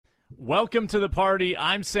Welcome to the party.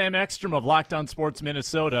 I'm Sam Ekstrom of Locked On Sports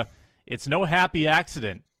Minnesota. It's no happy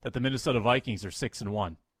accident that the Minnesota Vikings are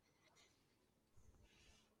 6-1.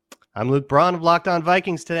 I'm Luke Braun of Locked On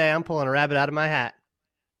Vikings today. I'm pulling a rabbit out of my hat.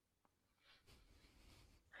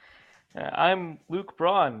 I'm Luke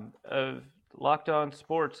Braun of Locked On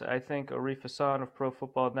Sports. I think Arif Hassan of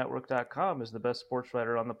ProFootballNetwork.com is the best sports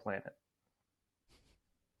writer on the planet.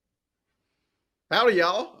 Howdy,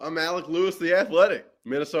 y'all. I'm Alec Lewis, the Athletic.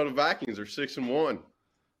 Minnesota Vikings are 6-1.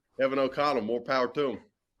 Evan O'Connell, more power to him.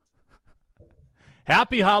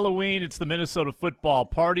 Happy Halloween. It's the Minnesota football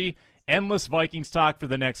party. Endless Vikings talk for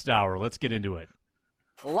the next hour. Let's get into it.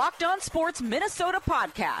 Locked On Sports Minnesota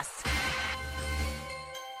podcast.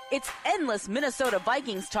 It's endless Minnesota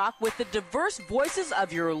Vikings talk with the diverse voices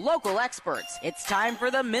of your local experts. It's time for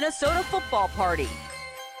the Minnesota football party.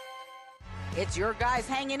 It's your guys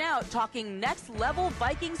hanging out talking next-level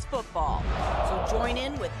Vikings football. So join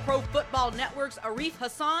in with Pro Football Network's Arif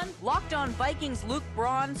Hassan, Locked On Vikings Luke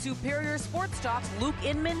Braun, Superior Sports Talk's Luke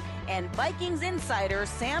Inman, and Vikings insider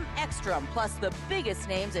Sam Ekstrom, plus the biggest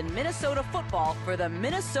names in Minnesota football for the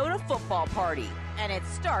Minnesota football party. And it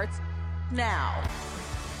starts now.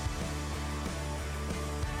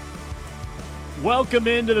 Welcome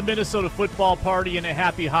into the Minnesota football party and a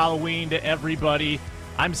happy Halloween to everybody.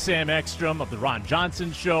 I'm Sam Ekstrom of the Ron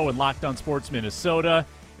Johnson Show and Locked On Sports Minnesota.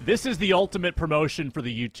 This is the ultimate promotion for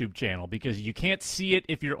the YouTube channel because you can't see it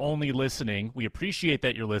if you're only listening. We appreciate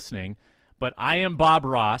that you're listening, but I am Bob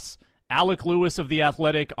Ross. Alec Lewis of The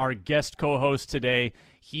Athletic, our guest co-host today.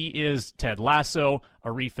 He is Ted Lasso.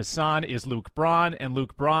 Arif Hassan is Luke Braun, and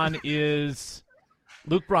Luke Braun is...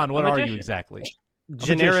 Luke Braun, what are you exactly?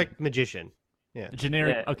 Generic magician. Yeah.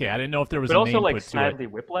 Generic. Yeah. Okay, I didn't know if there was but a also name like put to it.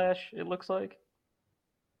 Snidely Whiplash, it looks like.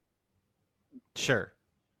 Sure.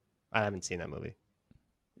 I haven't seen that movie.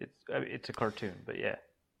 It's a cartoon, but yeah.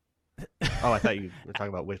 Oh, I thought you were talking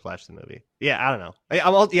about Whiplash, the movie. Yeah, I don't know.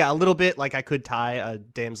 A little bit like I could tie a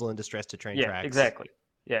damsel in distress to train tracks. Yeah, exactly.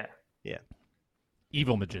 Yeah. Yeah.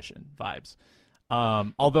 Evil magician vibes.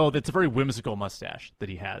 Although that's a very whimsical mustache that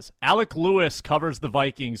he has. Alec Lewis covers the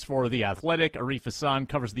Vikings for The Athletic. Arif Hassan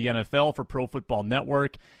covers the NFL for Pro Football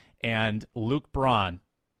Network. And Luke Braun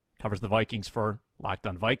covers the Vikings for Locked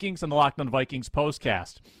On Vikings and the Locked On Vikings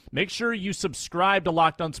postcast. Make sure you subscribe to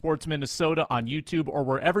Locked On Sports Minnesota on YouTube or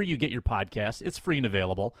wherever you get your podcasts. It's free and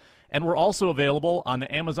available. And we're also available on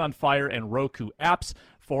the Amazon Fire and Roku apps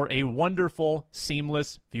for a wonderful,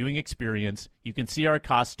 seamless viewing experience. You can see our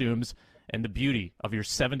costumes and the beauty of your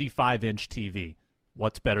 75-inch TV.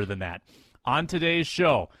 What's better than that? On today's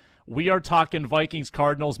show, we are talking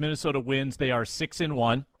Vikings-Cardinals. Minnesota wins. They are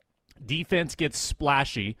 6-1. Defense gets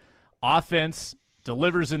splashy. Offense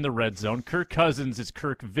delivers in the red zone. Kirk Cousins is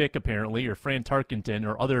Kirk Vick, apparently, or Fran Tarkenton,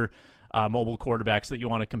 or other mobile quarterbacks that you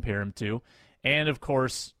want to compare him to. And, of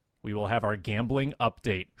course, we will have our gambling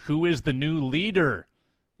update. Who is the new leader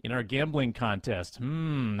in our gambling contest?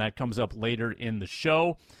 That comes up later in the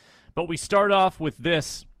show. But we start off with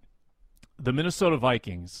this. The Minnesota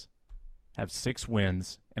Vikings have 6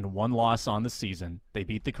 wins and 1 loss on the season. They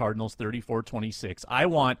beat the Cardinals 34-26. I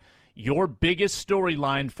want your biggest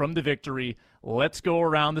storyline from the victory. Let's go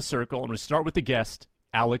around the circle, and we'll start with the guest,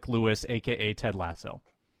 Alec Lewis, a.k.a. Ted Lasso.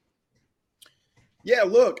 Yeah,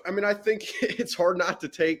 look, I mean, I think it's hard not to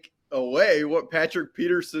take away what Patrick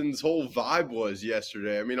Peterson's whole vibe was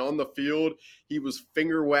yesterday. I mean, on the field, he was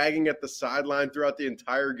finger wagging at the sideline throughout the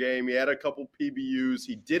entire game. He had a couple PBUs.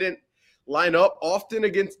 He didn't line up often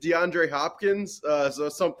against DeAndre Hopkins, so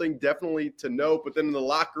something definitely to note. But then in the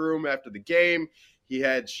locker room after the game, he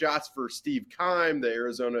had shots for Steve Keim, the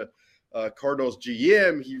Arizona Cardinals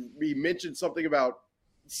GM. He mentioned something about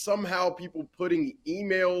somehow people putting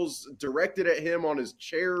emails directed at him on his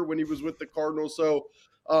chair when he was with the Cardinals. So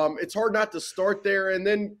it's hard not to start there and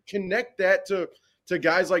then connect that to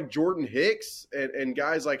guys like Jordan Hicks and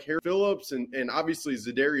guys like Harry Phillips and obviously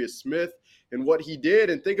Zadarius Smith and what he did,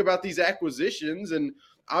 and think about these acquisitions. And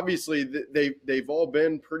obviously they've all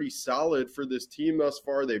been pretty solid for this team thus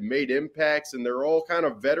far. They've made impacts, and they're all kind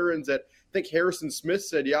of veterans that I think Harrison Smith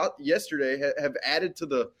said yesterday have added to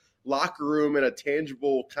the locker room in a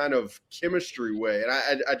tangible kind of chemistry way.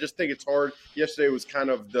 And I just think it's hard. Yesterday was kind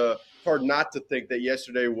of hard not to think that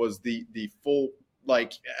yesterday was the full,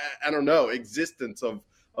 like, I don't know, existence of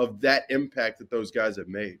that impact that those guys have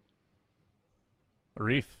made.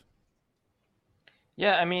 Arif.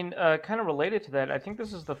 Yeah, I mean, kind of related to that, I think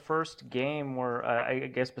this is the first game where, I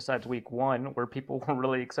guess besides week 1, where people were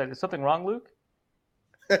really excited. Is something wrong, Luke?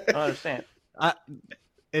 I don't understand.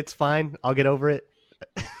 It's fine. I'll get over it.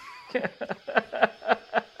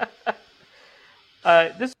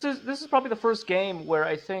 This is probably the first game where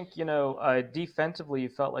I think defensively you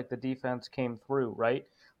felt like the defense came through, right?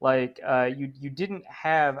 Like you didn't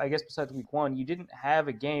have, I guess besides week one, you didn't have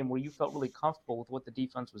a game where you felt really comfortable with what the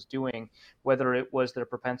defense was doing, whether it was their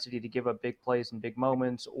propensity to give up big plays in big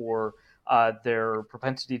moments or their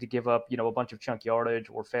propensity to give up a bunch of chunk yardage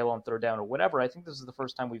or fail on third down or whatever. I think this is the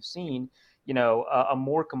first time we've seen a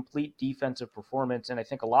more complete defensive performance, and I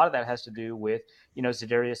think a lot of that has to do with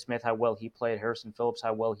Zadarius Smith, how well he played, Harrison Phillips,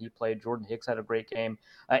 how well he played, Jordan Hicks had a great game,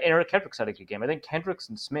 and Eric Kendricks had a good game. I think Kendricks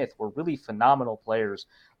and Smith were really phenomenal players,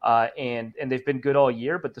 and they've been good all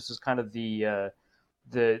year, but this is kind of the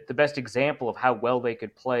best example of how well they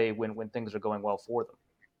could play when things are going well for them.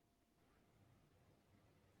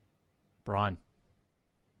 Braun.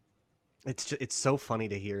 It's so funny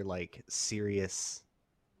to hear like serious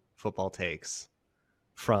football takes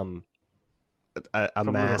from a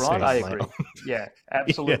mass. I agree. Yeah,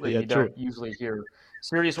 absolutely. You don't usually hear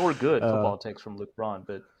serious or good football takes from Luke Braun,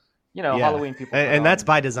 but Halloween people, and that's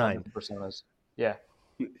by design. Personas. Yeah.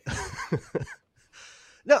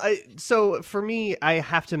 No, so for me, I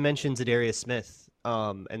have to mention Zadarius Smith,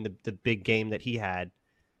 and the big game that he had,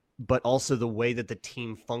 but also the way that the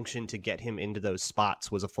team functioned to get him into those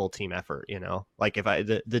spots was a full team effort. Like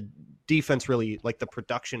the defense really, like the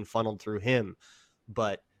production funneled through him,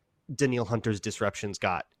 but Danielle Hunter's disruptions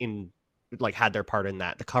had their part in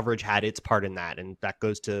that. The coverage had its part in that, and that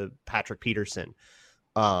goes to Patrick Peterson.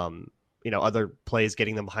 Other plays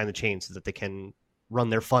getting them behind the chains so that they can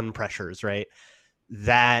run their fun pressures, right?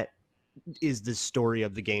 That is the story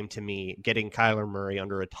of the game to me, getting Kyler Murray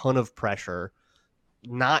under a ton of pressure,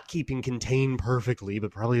 not keeping contained perfectly,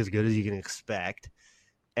 but probably as good as you can expect,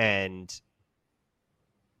 and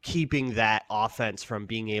keeping that offense from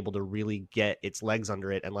being able to really get its legs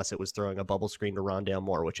under it unless it was throwing a bubble screen to Rondale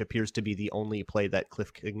Moore, which appears to be the only play that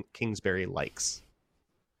Cliff Kingsbury likes.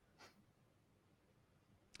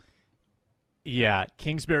 Yeah,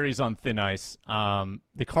 Kingsbury's on thin ice.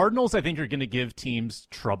 The Cardinals, I think, are going to give teams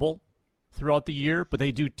trouble throughout the year, but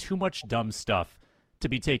they do too much dumb stuff to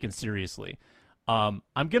be taken seriously. I'm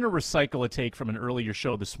going to recycle a take from an earlier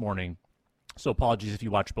show this morning, so apologies if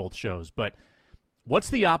you watch both shows, but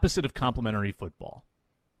what's the opposite of complimentary football?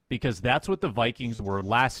 Because that's what the Vikings were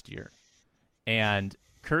last year, and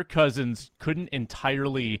Kirk Cousins couldn't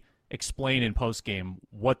entirely explain in postgame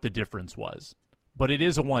what the difference was, but it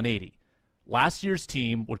is a 180. Last year's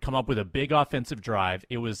team would come up with a big offensive drive.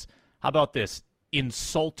 It was, how about this,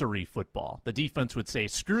 insultery football. The defense would say,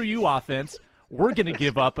 screw you, offense. We're going to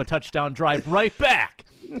give up a touchdown drive right back.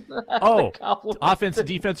 Oh, offense and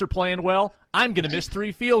defense are playing well. I'm going to miss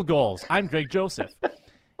 3 field goals. I'm Greg Joseph.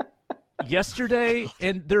 Yesterday,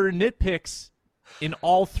 and there are nitpicks in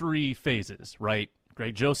all 3 phases, right?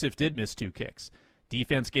 Greg Joseph did miss 2 kicks.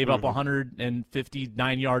 Defense gave up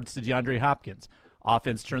 159 yards to DeAndre Hopkins.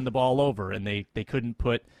 Offense turned the ball over, and they couldn't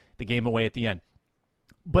put the game away at the end.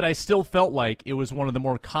 But I still felt like it was one of the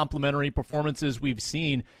more complimentary performances we've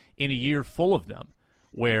seen in a year full of them,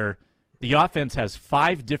 where the offense has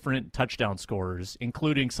 5 different touchdown scorers,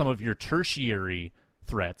 including some of your tertiary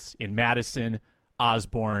threats in Madison,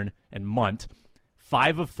 Osborne, and Munt.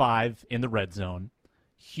 5 of 5 in the red zone.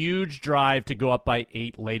 Huge drive to go up by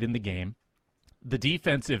 8 late in the game. The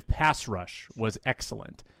defensive pass rush was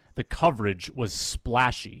excellent. The coverage was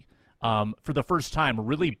splashy. For the first time,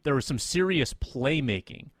 really, there was some serious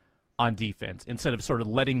playmaking on defense instead of sort of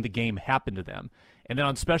letting the game happen to them. And then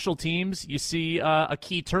on special teams, you see a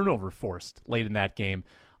key turnover forced late in that game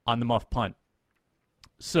on the muff punt.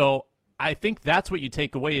 So I think that's what you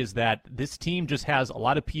take away, is that this team just has a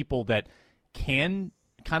lot of people that can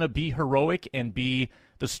kind of be heroic and be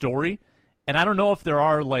the story. And I don't know if there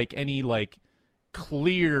are any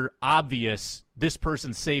clear, obvious, this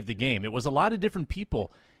person saved the game. It was a lot of different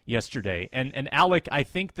people yesterday. And Alec, I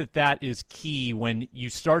think that is key when you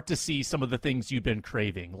start to see some of the things you've been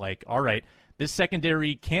craving. Like, all right, this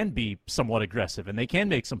secondary can be somewhat aggressive and they can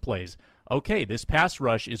make some plays. Okay, this pass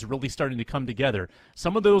rush is really starting to come together.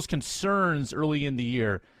 Some of those concerns early in the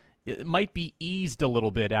year, it might be eased a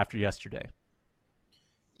little bit after yesterday.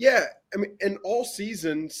 Yeah, I mean, and all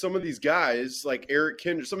season, some of these guys, like Eric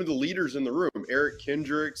Kendricks, some of the leaders in the room, Eric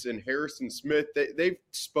Kendricks and Harrison Smith, they've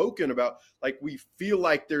spoken about, like, we feel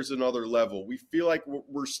like there's another level. We feel like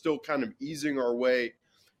we're still kind of easing our way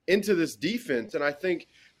into this defense. And I think,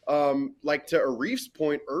 like to Arif's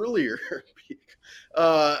point earlier,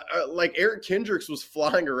 like Eric Kendricks was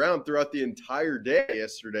flying around throughout the entire day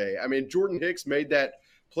yesterday. I mean, Jordan Hicks made that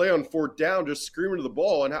play on 4th down, just screaming to the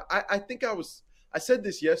ball. And I think I said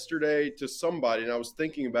this yesterday to somebody, and I was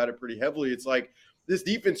thinking about it pretty heavily. It's like this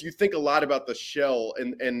defense, you think a lot about the shell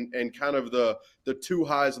and kind of the two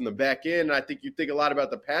highs in the back end. And I think you think a lot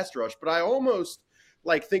about the pass rush, but I almost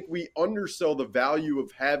think we undersell the value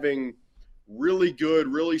of having really good,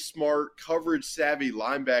 really smart, coverage savvy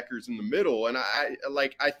linebackers in the middle. And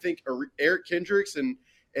I think Eric Kendricks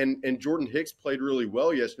and Jordan Hicks played really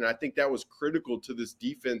well yesterday. I think that was critical to this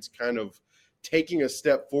defense kind of taking a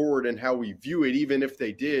step forward in how we view it, even if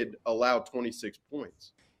they did allow 26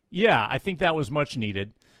 points. Yeah, I think that was much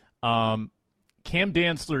needed. Cam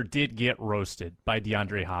Dantzler did get roasted by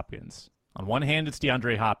DeAndre Hopkins. On one hand, it's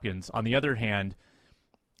DeAndre Hopkins. On the other hand,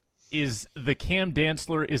 is the Cam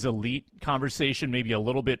Dantzler is elite conversation maybe a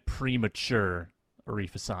little bit premature,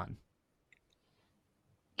 Arif Hassan?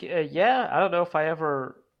 Yeah, I don't know if I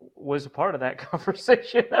ever was a part of that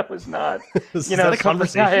conversation. That was not, Is that a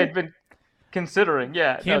something I had been considering.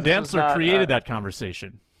 Yeah, Cam Dantzler created that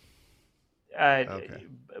conversation. Okay.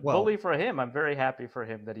 Well, Bully for him. I'm very happy for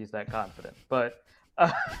him that he's that confident. But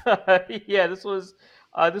yeah, this was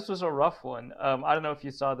a rough one. I don't know if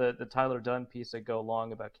you saw the Tyler Dunn piece that go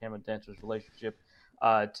along about Cameron Dantzler's relationship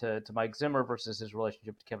to Mike Zimmer versus his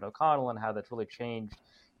relationship to Kevin O'Connell, and how that's really changed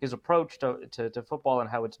his approach to football, and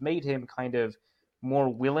how it's made him kind of more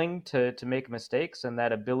willing to make mistakes, and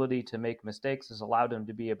that ability to make mistakes has allowed him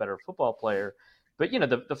to be a better football player. But,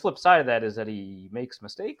 the flip side of that is that he makes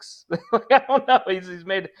mistakes. I don't know. He's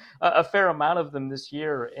made a fair amount of them this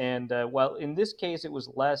year. And while in this case it was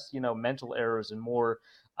less, mental errors and more,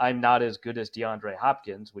 I'm not as good as DeAndre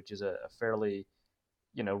Hopkins, which is a fairly,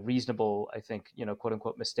 reasonable, I think, quote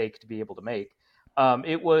unquote mistake to be able to make.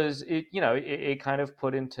 It kind of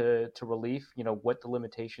put into relief, what the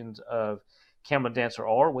limitations of Cameron Dantzler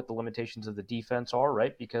are, what the limitations of the defense are,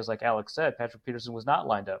 right? Because like Alex said, Patrick Peterson was not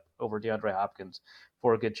lined up over DeAndre Hopkins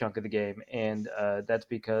for a good chunk of the game. And that's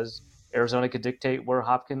because Arizona could dictate where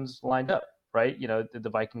Hopkins lined up, right? The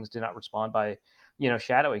Vikings did not respond by,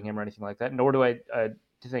 shadowing him or anything like that. Nor do I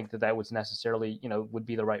think that was necessarily, would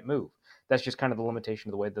be the right move. That's just kind of the limitation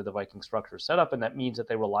of the way that the Viking structure is set up. And that means that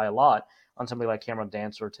they rely a lot on somebody like Cameron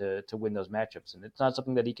Dantzler to win those matchups. And it's not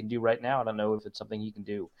something that he can do right now. I don't know if it's something he can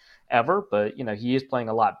do ever, but, he is playing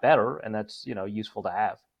a lot better, and that's, useful to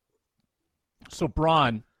have. So,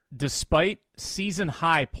 Braun, despite season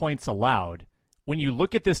high points allowed, when you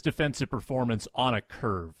look at this defensive performance on a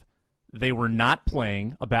curve, they were not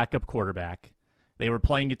playing a backup quarterback. They were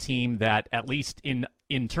playing a team that, at least in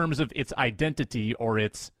terms of its identity or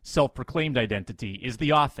its self-proclaimed identity, is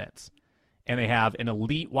the offense. And they have an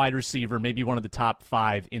elite wide receiver, maybe one of the top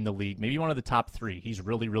 5 in the league, maybe one of the top 3. He's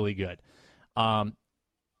really, really good.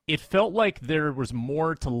 It felt like there was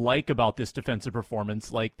more to like about this defensive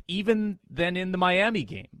performance, like even than in the Miami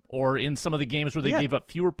game or in some of the games where they gave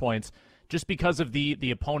up fewer points, just because of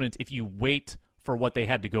the opponent if you wait for what they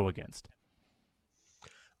had to go against.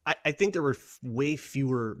 I think there were way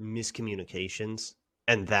fewer miscommunications,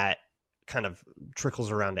 and that kind of trickles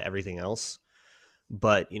around to everything else.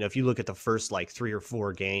 But, if you look at the first 3 or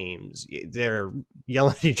 4 games, they're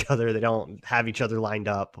yelling at each other. They don't have each other lined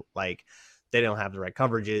up. They don't have the right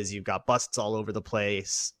coverages. You've got busts all over the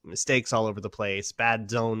place, mistakes all over the place, bad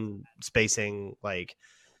zone spacing.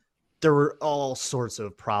 There were all sorts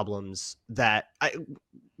of problems that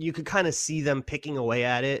you could kind of see them picking away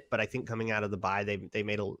at it. But I think coming out of the bye, they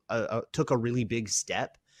made took a really big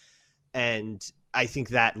step. And I think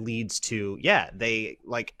that leads to, they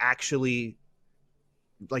actually,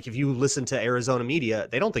 if you listen to Arizona media,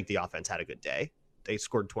 they don't think the offense had a good day. They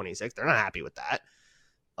scored 26. They're not happy with that.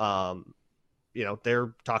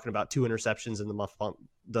 They're talking about 2 interceptions in the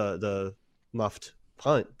muffed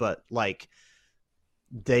punt, but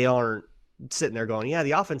they aren't sitting there going,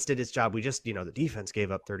 the offense did its job. We just, the defense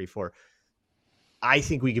gave up 34. I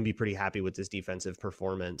think we can be pretty happy with this defensive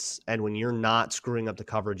performance. And when you're not screwing up the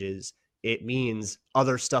coverages, it means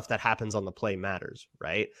other stuff that happens on the play matters,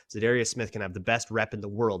 right? Zadarius Smith can have the best rep in the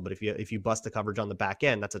world, but if you bust the coverage on the back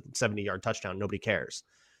end, that's a 70-yard touchdown. Nobody cares.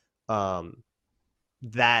 Because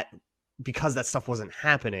that stuff wasn't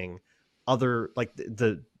happening,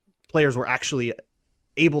 the players were actually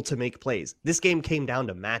able to make plays. This game came down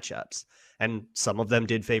to matchups, and some of them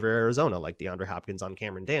did favor Arizona, like DeAndre Hopkins on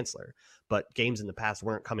Cameron Dantzler. But games in the past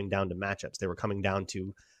weren't coming down to matchups. They were coming down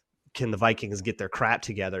to, can the Vikings get their crap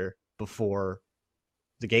together before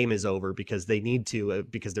the game is over, because they need to,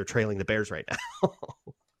 because they're trailing the Bears right now.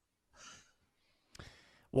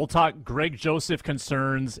 We'll talk Greg Joseph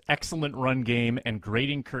concerns, excellent run game, and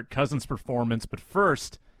grading Kirk Cousins' performance. But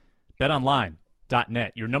first, BetOnline.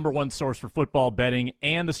 BetOnline.net, your number one source for football betting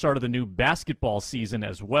and the start of the new basketball season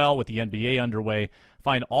as well with the NBA underway.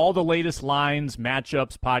 Find all the latest lines,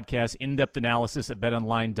 matchups, podcasts, in-depth analysis at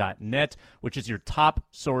BetOnline.net, which is your top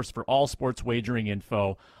source for all sports wagering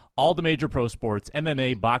info, all the major pro sports,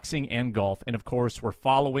 MMA, boxing, and golf. And, of course, we're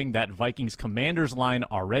following that Vikings Commanders line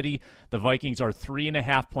already. The Vikings are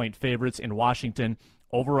 3.5-point favorites in Washington.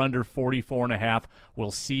 Over under 44.5.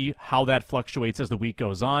 We'll see how that fluctuates as the week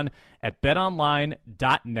goes on at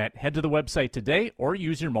betonline.net. Head to the website today or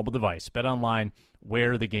use your mobile device. BetOnline,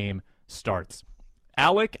 where the game starts.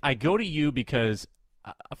 Alec, I go to you because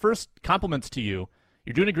first, compliments to you.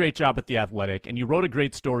 You're doing a great job at The Athletic, and you wrote a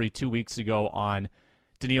great story 2 weeks ago on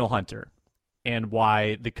Danielle Hunter and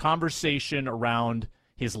why the conversation around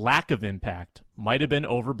his lack of impact might have been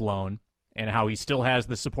overblown and how he still has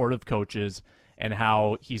the support of coaches and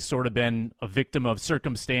how he's sort of been a victim of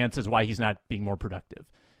circumstances, why he's not being more productive.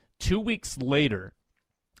 2 weeks later,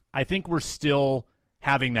 I think we're still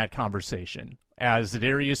having that conversation as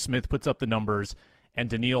Zadarius Smith puts up the numbers and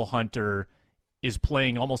Danielle Hunter is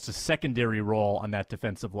playing almost a secondary role on that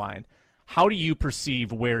defensive line. How do you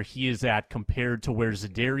perceive where he is at compared to where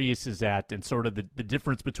Zadarius is at and sort of the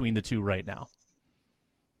difference between the two right now?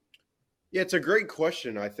 Yeah, it's a great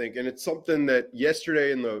question, I think, and it's something that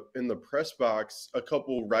yesterday in the press box, a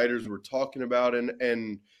couple writers were talking about,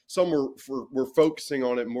 and some were focusing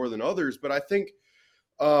on it more than others. But I think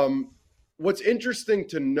what's interesting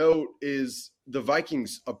to note is the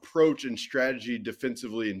Vikings' approach and strategy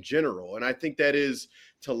defensively in general, and I think that is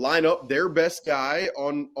to line up their best guy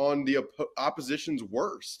on the opposition's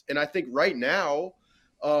worst. And I think right now,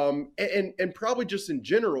 and probably just in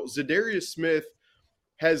general, Zadarius Smith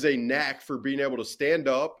has a knack for being able to stand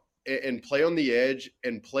up and play on the edge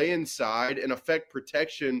and play inside and affect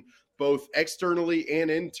protection both externally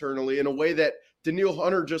and internally in a way that Danielle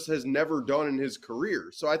Hunter just has never done in his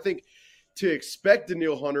career. So I think to expect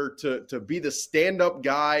Danielle Hunter to be the stand-up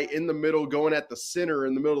guy in the middle, going at the center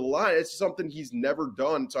in the middle of the line, it's something he's never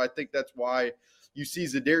done. So I think that's why you see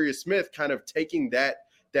Zadarius Smith kind of taking that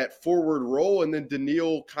forward role, and then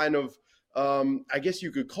Danielle kind of I guess you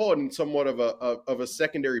could call it in somewhat of a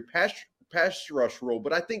secondary pass rush role.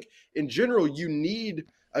 But I think in general, you need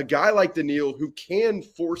a guy like Danielle who can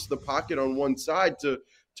force the pocket on one side to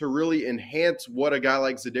really enhance what a guy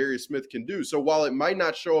like Zadarius Smith can do. So while it might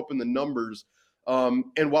not show up in the numbers,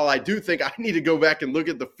 and while I do think I need to go back and look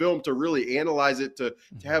at the film to really analyze it, to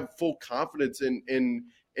have full confidence in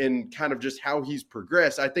kind of just how he's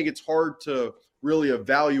progressed, I think it's hard to really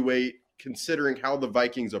evaluate considering how the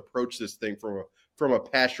Vikings approach this thing from a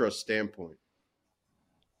pass rush standpoint.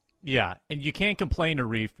 Yeah, and you can't complain,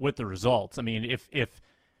 Arif, with the results. I mean, if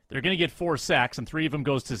they're going to get 4 sacks and 3 of them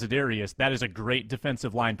goes to Zadarius, that is a great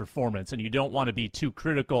defensive line performance, and you don't want to be too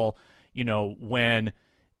critical, when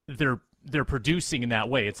they're producing in that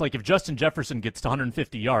way. It's like if Justin Jefferson gets to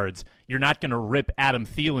 150 yards, you're not going to rip Adam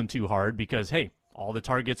Thielen too hard because, hey, all the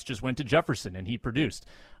targets just went to Jefferson and he produced.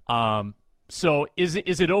 So is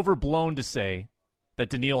it overblown to say that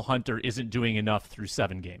Danielle Hunter isn't doing enough through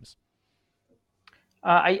 7 games?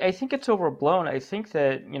 I think it's overblown. I think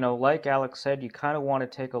that, like Alex said, you kind of want to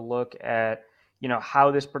take a look at,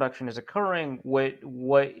 how this production is occurring, what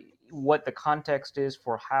the context is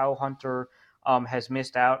for how Hunter has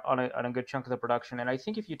missed out on a good chunk of the production. And I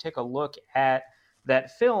think if you take a look at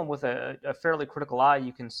that film with a fairly critical eye,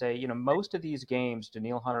 you can say, most of these games,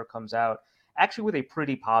 Danielle Hunter comes out actually with a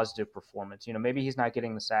pretty positive performance. Maybe he's not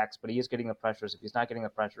getting the sacks, but he is getting the pressures. If he's not getting the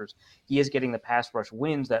pressures, he is getting the pass rush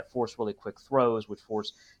wins that force really quick throws, which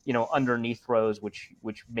force, underneath throws, which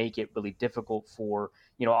make it really difficult for,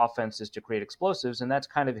 offenses to create explosives. And that's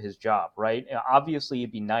kind of his job, right? Obviously,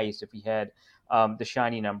 it'd be nice if he had the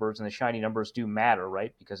shiny numbers, and the shiny numbers do matter,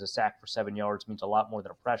 right? Because a sack for 7 yards means a lot more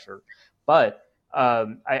than a pressure. But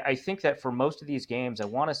I think that for most of these games, I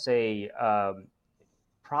want to say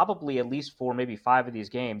probably at least for maybe 5 of these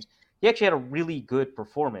games, he actually had a really good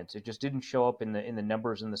performance. It just didn't show up in the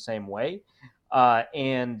numbers in the same way.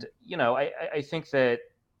 And I think that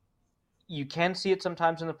you can see it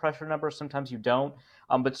sometimes in the pressure numbers, sometimes you don't.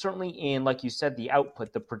 But certainly in, like you said, the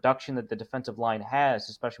output, the production that the defensive line has,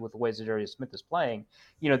 especially with the way Zadarius Smith is playing,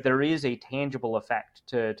 there is a tangible effect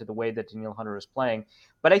to the way that Danielle Hunter is playing.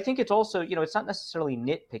 But I think it's also, it's not necessarily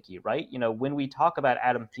nitpicky, right? When we talk about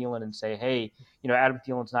Adam Thielen and say, hey, Adam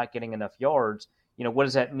Thielen's not getting enough yards, what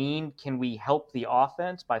does that mean? Can we help the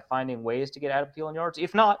offense by finding ways to get Adam Thielen yards?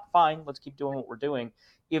 If not, fine, let's keep doing what we're doing.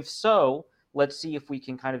 If so, let's see if we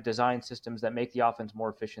can kind of design systems that make the offense more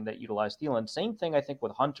efficient, that utilize Thielen. Same thing, I think,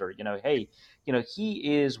 with Hunter. Hey,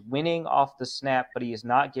 he is winning off the snap, but he is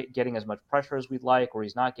not getting as much pressure as we'd like, or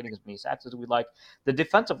he's not getting as many sacks as we'd like. The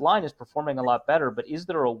defensive line is performing a lot better, but is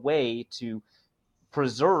there a way to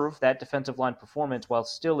preserve that defensive line performance while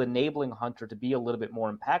still enabling Hunter to be a little bit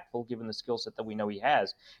more impactful given the skill set that we know he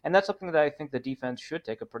has? And that's something that I think the defense should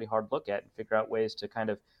take a pretty hard look at and figure out ways to kind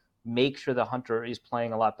of make sure that Hunter is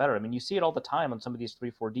playing a lot better. I mean, you see it all the time on some of these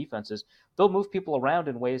 3-4 defenses. They'll move people around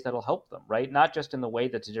in ways that'll help them, right? Not just in the way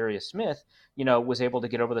that Zadarius Smith, was able to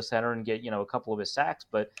get over the center and get, a couple of his sacks,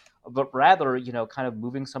 but rather, kind of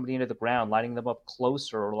moving somebody into the ground, lining them up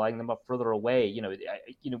closer or lining them up further away.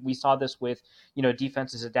 We saw this with,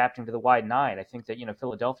 defenses adapting to the wide nine. I think that,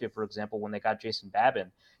 Philadelphia, for example, when they got Jason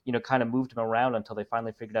Babin, kind of moved him around until they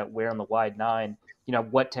finally figured out where on the wide nine,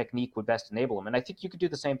 what technique would best enable him. And I think you could do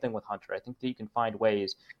the same thing with Hunter. I think that you can find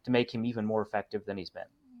ways to make him even more effective than he's been.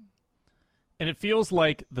 And it feels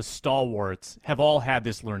like the stalwarts have all had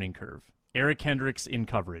this learning curve. Eric Hendricks in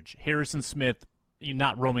coverage, Harrison Smith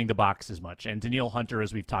not roaming the box as much, and Danielle Hunter,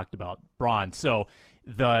 as we've talked about, Braun. So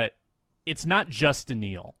it's not just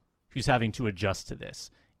Danielle who's having to adjust to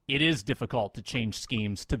this. It is difficult to change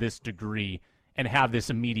schemes to this degree and have this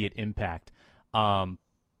immediate impact.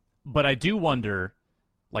 But I do wonder,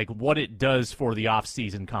 what it does for the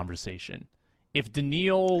off-season conversation. If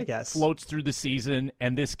Danielle floats through the season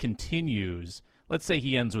and this continues, let's say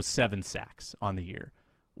he ends with 7 sacks on the year,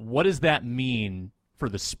 what does that mean for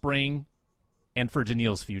the spring and for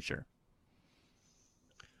Danielle's future?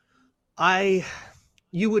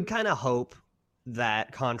 You would kind of hope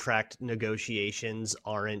that contract negotiations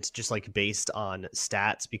aren't just based on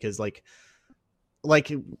stats, because like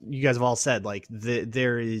you guys have all said,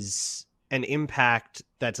 there is an impact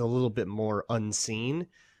that's a little bit more unseen.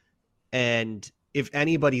 And if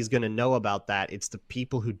anybody's going to know about that, it's the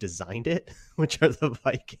people who designed it, which are the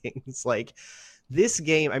Vikings. This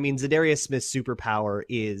game, I mean, Zadarius Smith's superpower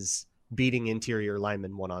is beating interior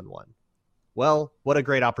linemen one-on-one. Well, what a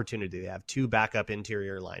great opportunity. They have 2 backup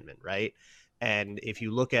interior linemen, right? And if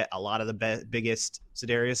you look at a lot of the biggest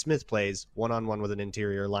Zadarius Smith plays, one-on-one with an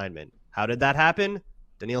interior lineman. How did that happen?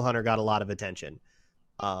 Danielle Hunter got a lot of attention.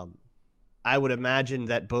 I would imagine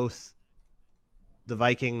that both the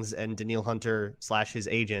Vikings and Danielle Hunter / his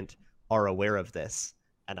agent are aware of this.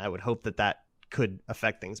 And I would hope that could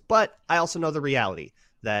affect things. But I also know the reality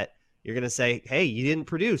that you're going to say, hey, you didn't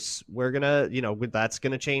produce. We're going to, that's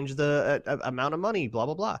going to change the amount of money, blah,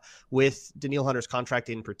 blah, blah. With Danielle Hunter's contract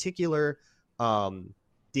in particular,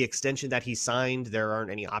 the extension that he signed, there aren't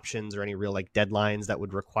any options or any real deadlines that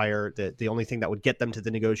would require the only thing that would get them to the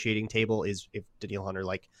negotiating table is if Danielle Hunter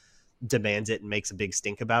demands it and makes a big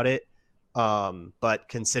stink about it. But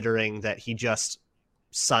considering that he just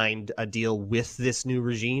signed a deal with this new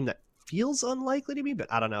regime, that feels unlikely to me,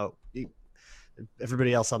 but I don't know.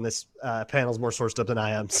 Everybody else on this panel is more sourced up than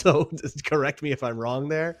I am, so correct me if I'm wrong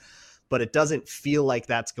there. But it doesn't feel like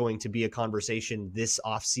that's going to be a conversation this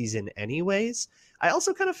offseason anyways. I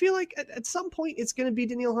also kind of feel like at some point it's going to be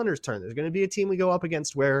Danielle Hunter's turn. There's going to be a team we go up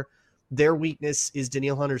against where their weakness is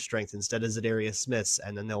Danielle Hunter's strength instead of Zadarius Smith's,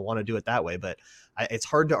 and then they'll want to do it that way. But it's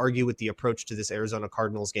hard to argue with the approach to this Arizona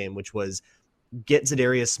Cardinals game, which was get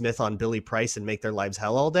Zadarius Smith on Billy Price and make their lives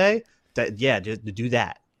hell all day. Just do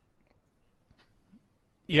that.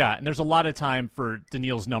 Yeah, and there's a lot of time for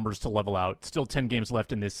Danielle's numbers to level out. Still 10 games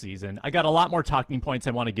left in this season. I got a lot more talking points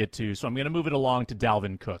I want to get to, so I'm going to move it along to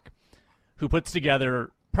Dalvin Cook, who puts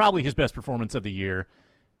together probably his best performance of the year.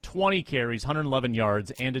 20 carries, 111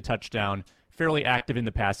 yards, and a touchdown. Fairly active in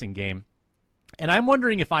the passing game. And I'm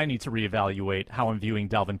wondering if I need to reevaluate how I'm viewing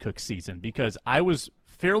Dalvin Cook's season, because I was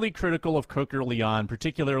fairly critical of Cook early on,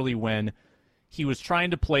 particularly when he was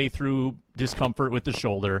trying to play through discomfort with the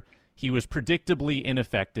shoulder. He was predictably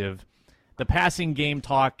ineffective. The passing game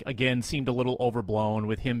talk, again, seemed a little overblown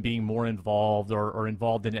with him being more involved or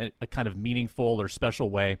involved in a kind of meaningful or special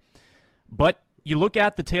way. But you look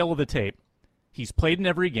at the tail of the tape, he's played in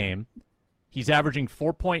every game. He's averaging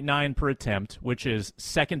 4.9 per attempt, which is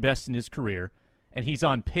second best in his career. And he's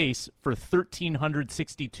on pace for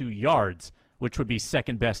 1,362 yards, which would be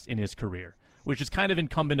second best in his career, which is kind of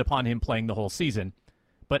incumbent upon him playing the whole season.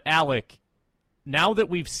 But Alec, now that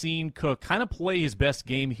we've seen Cook kind of play his best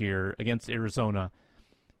game here against Arizona,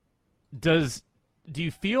 do you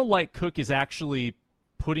feel like Cook is actually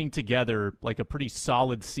putting together a pretty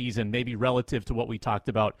solid season, maybe relative to what we talked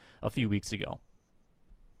about a few weeks ago?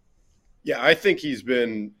 Yeah, I think he's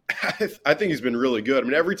been really good. I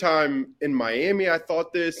mean, every time in Miami I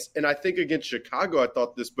thought this, and I think against Chicago I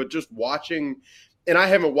thought this, but just watching and I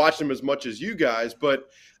haven't watched him as much as you guys, but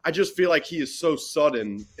I just feel like he is so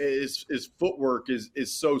sudden. His footwork is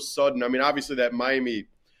so sudden. I mean, obviously that Miami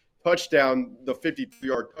touchdown, the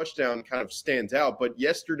 53-yard touchdown kind of stands out. But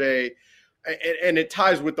yesterday, and it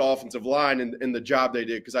ties with the offensive line and the job they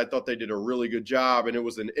did, because I thought they did a really good job. And it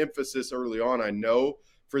was an emphasis early on, I know,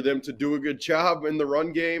 for them to do a good job in the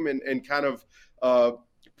run game and kind of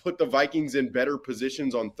put the Vikings in better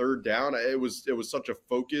positions on third down. It was such a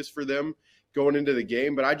focus for them going into the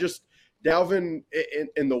game. But I just – Dalvin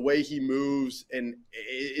in the way he moves, and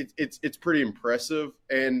it's pretty impressive.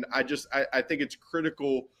 And I think it's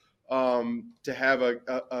critical to have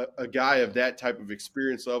a guy of that type of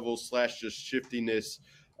experience level / just shiftiness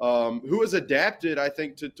who has adapted, I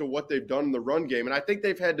think, to what they've done in the run game. And I think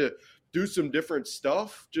they've had to do some different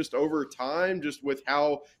stuff just over time, just with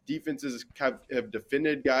how defenses have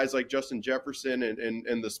defended guys like Justin Jefferson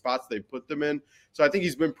and the spots they put them in. So I think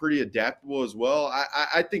he's been pretty adaptable as well.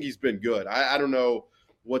 I think he's been good. I don't know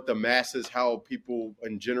what the masses, how people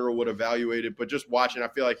in general would evaluate it, but just watching, I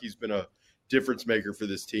feel like he's been a difference maker for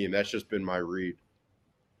this team. That's just been my read.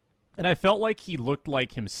 And I felt like he looked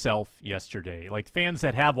like himself yesterday. Like fans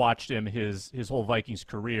that have watched him his whole Vikings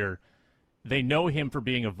career, they know him for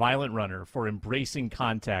being a violent runner, for embracing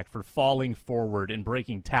contact, for falling forward and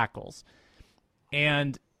breaking tackles.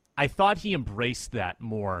 And I thought he embraced that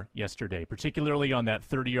more yesterday, particularly on that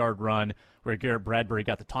 30-yard run where Garrett Bradbury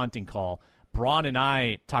got the taunting call. Braun and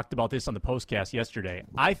I talked about this on the postcast yesterday.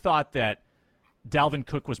 I thought that Dalvin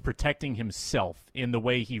Cook was protecting himself in the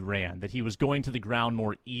way he ran, that he was going to the ground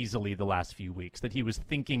more easily the last few weeks, that he was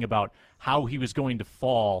thinking about how he was going to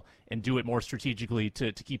fall and do it more strategically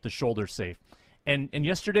to keep the shoulder safe. And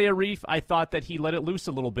yesterday, Arif, I thought that he let it loose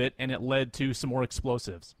a little bit, and it led to some more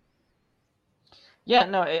explosives. Yeah,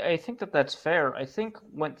 no, I think that's fair. I think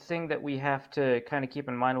one thing that we have to kind of keep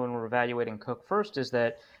in mind when we're evaluating Cook first is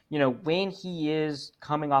that, when he is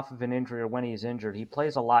coming off of an injury or when he's injured, he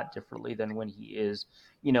plays a lot differently than when he is,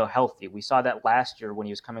 healthy. We saw that last year when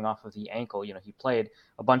he was coming off of the ankle. He played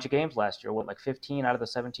a bunch of games last year, like 15 out of the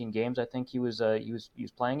 17 games I think he was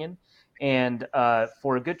playing in. And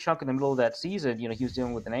for a good chunk in the middle of that season, he was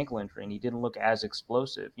dealing with an ankle injury and he didn't look as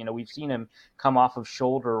explosive. We've seen him come off of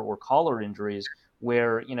shoulder or collar injuries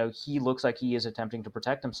where, he looks like he is attempting to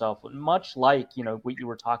protect himself, much like, what you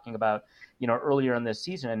were talking about, earlier in this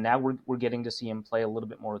season. And now we're getting to see him play a little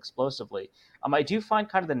bit more explosively. I do find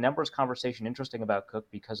kind of the numbers conversation interesting about Cook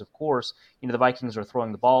because, of course, the Vikings are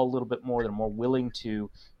throwing the ball a little bit more. They're more willing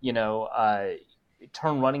to,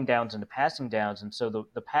 turn running downs into passing downs. And so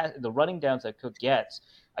the running downs that Cook gets,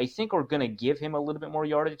 I think, are going to give him a little bit more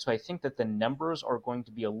yardage. So I think that the numbers are going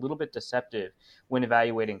to be a little bit deceptive when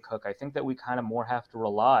evaluating Cook. I think that we kind of more have to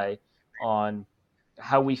rely on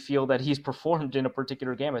how we feel that he's performed in a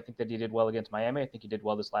particular game. I think that he did well against Miami. I think he did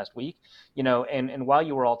well this last week. And while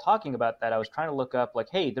you were all talking about that, I was trying to look up,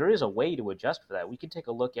 hey, there is a way to adjust for that. We can take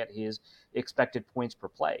a look at his expected points per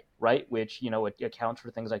play, right? Which, it accounts for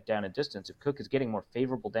things like down and distance. If Cook is getting more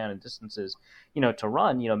favorable down and distances, to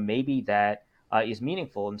run, maybe that is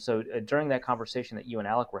meaningful. And so during that conversation that you and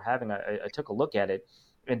Alec were having, I took a look at it.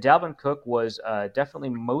 And Dalvin Cook was definitely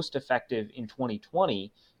most effective in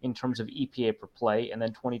 2020 in terms of EPA per play, and then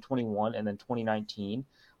 2021, and then 2019,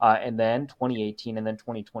 and then 2018, and then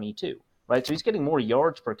 2022, right? So he's getting more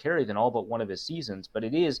yards per carry than all but one of his seasons, but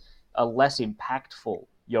it is a less impactful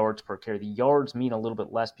yards per carry. The yards mean a little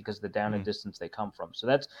bit less because of the down and distance they come from. So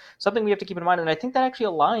that's something we have to keep in mind, and I think that actually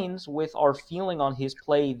aligns with our feeling on his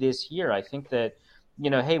play this year. I think that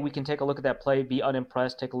hey, we can take a look at that play, be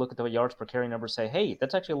unimpressed, take a look at the yards per carry numbers, say, hey,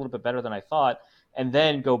 that's actually a little bit better than I thought, and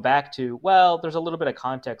then go back to, well, there's a little bit of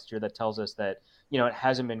context here that tells us that, it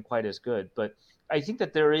hasn't been quite as good. But I think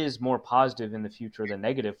that there is more positive in the future than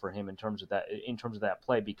negative for him in terms of that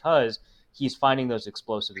play, because he's finding those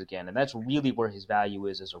explosives again. And that's really where his value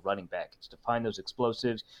is as a running back. It's to find those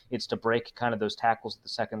explosives. It's to break kind of those tackles at the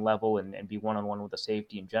second level and be one-on-one with a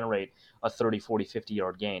safety and generate a 30, 40,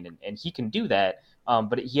 50-yard gain. And he can do that,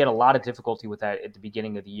 but he had a lot of difficulty with that at the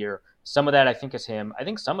beginning of the year. Some of that, I think, is him. I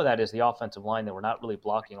think some of that is the offensive line that we're not really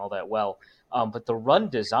blocking all that well. But the run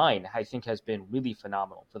design, I think, has been really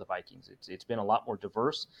phenomenal for the Vikings. It's been a lot more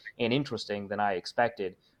diverse and interesting than I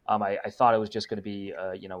expected. I thought it was just going to be,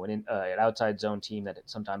 an outside zone team that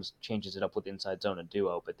sometimes changes it up with inside zone and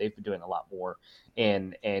duo, but they've been doing a lot more.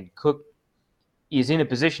 And Cook is in a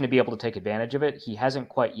position to be able to take advantage of it. He hasn't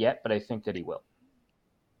quite yet, but I think that he will.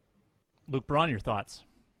 Luke Braun, your thoughts?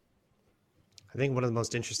 I think one of the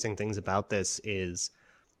most interesting things about this is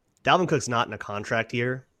Dalvin Cook's not in a contract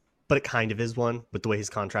year, but it kind of is one with the way his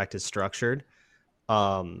contract is structured.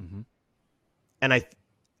 And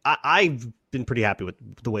I've been pretty happy with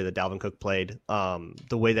the way that Dalvin Cook played,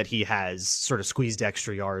 the way that he has sort of squeezed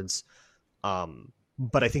extra yards.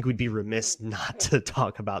 But I think we'd be remiss not to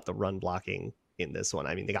talk about the run blocking in this one.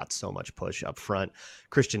 I mean, they got so much push up front.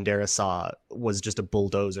 Christian Darrisaw was just a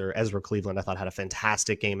bulldozer. Ezra Cleveland, I thought, had a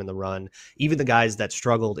fantastic game in the run. Even the guys that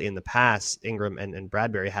struggled in the pass, Ingram and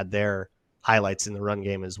Bradbury, had their highlights in the run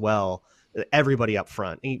game as well. Everybody up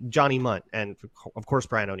front, Johnny Munt, and of course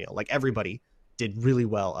Brian O'Neill, like everybody did really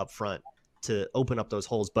well up front to open up those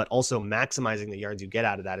holes, but also maximizing the yards you get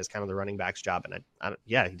out of that is kind of the running back's job. And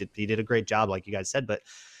he did a great job, like you guys said. But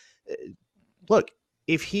look,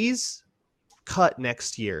 if he's cut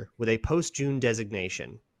next year with a post-June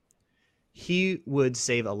designation, he would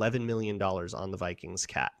save $11 million on the Vikings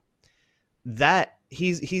cap. That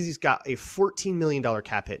he's got a $14 million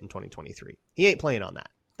cap hit in 2023. He ain't playing on that.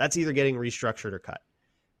 That's either getting restructured or cut.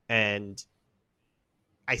 And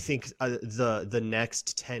I think the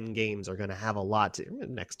next 10 games are going to have a lot to,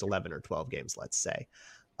 next 11 or 12 games, let's say,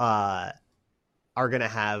 are going to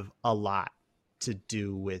have a lot to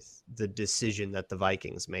do with the decision that the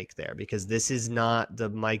Vikings make there, because this is not the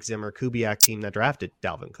Mike Zimmer Kubiak team that drafted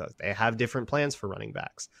Dalvin Cook. They have different plans for running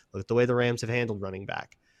backs. Look at the way the Rams have handled running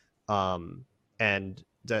back. And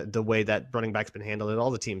the way that running back's been handled at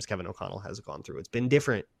all the teams Kevin O'Connell has gone through. It's been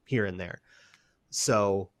different here and there.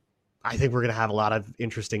 So I think we're going to have a lot of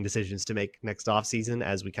interesting decisions to make next offseason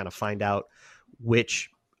as we kind of find out which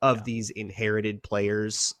of these inherited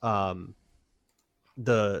players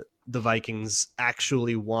the Vikings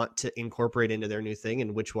actually want to incorporate into their new thing,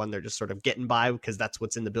 and which one they're just sort of getting by because that's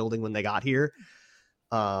what's in the building when they got here.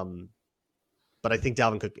 But I think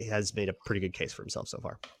Dalvin Cook has made a pretty good case for himself so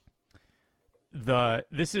far.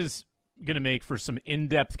 This is going to make for some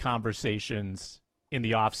in-depth conversations in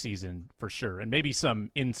the offseason for sure, and maybe some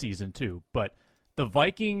in-season too. But the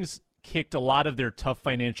Vikings kicked a lot of their tough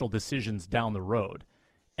financial decisions down the road,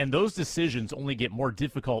 and those decisions only get more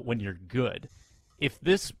difficult when you're good. If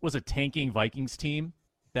this was a tanking Vikings team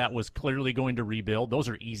that was clearly going to rebuild, those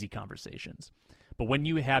are easy conversations. But when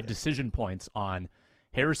you have decision points on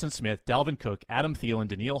Harrison Smith, Dalvin Cook, Adam Thielen,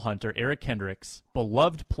 Danielle Hunter, Eric Kendricks,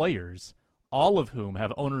 beloved players, all of whom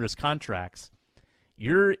have onerous contracts,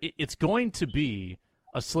 it's going to be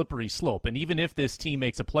a slippery slope. And even if this team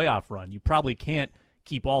makes a playoff run, you probably can't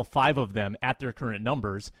keep all 5 of them at their current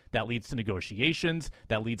numbers. That leads to negotiations,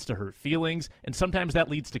 that leads to hurt feelings, and sometimes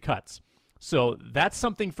that leads to cuts. So that's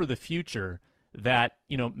something for the future that,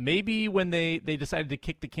 maybe when they decided to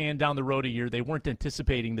kick the can down the road a year, they weren't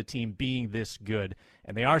anticipating the team being this good.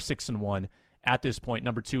 And they are 6-1 at this point,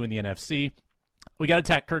 number 2 in the NFC. We got to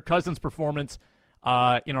attack Kirk Cousins' performance in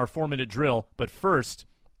our 4-minute drill. But first,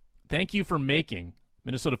 thank you for making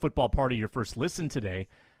Minnesota Football Party your first listen today.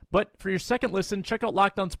 But for your second listen, check out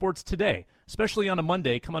Locked On Sports today, especially on a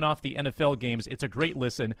Monday coming off the NFL games. It's a great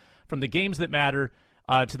listen from the games that matter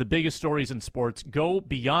to the biggest stories in sports. Go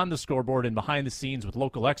beyond the scoreboard and behind the scenes with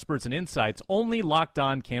local experts and insights only Locked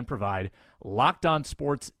On can provide. Locked On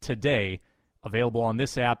Sports today, available on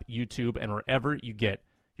this app, YouTube, and wherever you get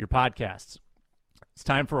your podcasts. It's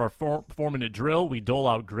time for our 4-minute drill. We dole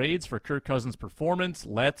out grades for Kirk Cousins' performance.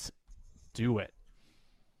 Let's do it.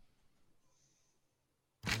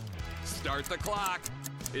 Start the clock.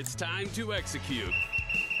 It's time to execute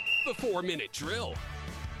the 4-minute drill.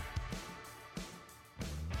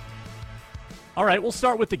 All right, we'll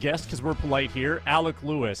start with the guest because we're polite here. Alec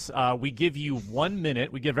Lewis, we give you 1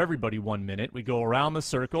 minute. We give everybody 1 minute. We go around the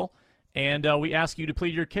circle, and we ask you to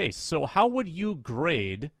plead your case. So how would you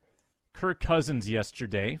grade Kirk Cousins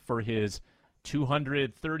yesterday for his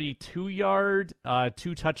 232-yard,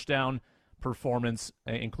 2-touchdown performance,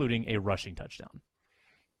 including a rushing touchdown?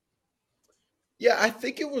 Yeah, I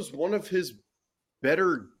think it was one of his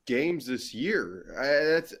better games this year.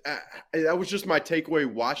 That was just my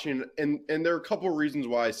takeaway watching, and there are a couple of reasons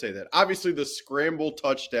why I say that. Obviously, the scramble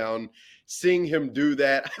touchdown, seeing him do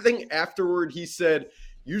that. I think afterward he said,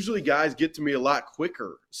 usually guys get to me a lot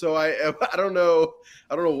quicker. So I don't know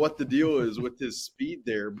what the deal is with his speed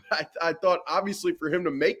there, but I thought obviously for him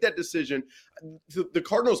to make that decision, the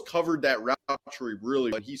Cardinals covered that route tree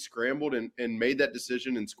really, but he scrambled and made that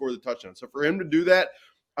decision and scored the touchdown. So for him to do that,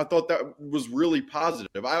 I thought that was really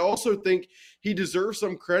positive. I also think he deserves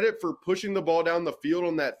some credit for pushing the ball down the field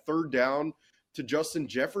on that 3rd down to Justin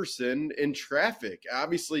Jefferson in traffic.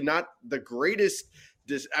 Obviously not the greatest.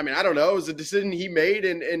 I don't know. It was a decision he made,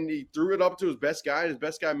 and he threw it up to his best guy, and his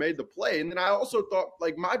best guy made the play. And then I also thought,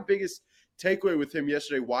 my biggest takeaway with him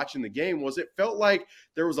yesterday watching the game was it felt like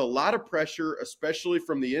there was a lot of pressure, especially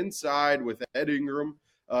from the inside with Ed Ingram,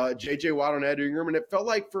 J.J. Watt on Ed Ingram, and it felt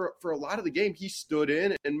like for a lot of the game he stood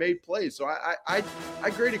in and made plays. So I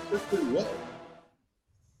graded Kirk pretty well.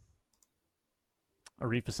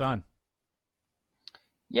 Arif Hassan.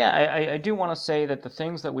 Yeah, I do want to say that the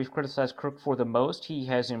things that we've criticized Crook for the most, he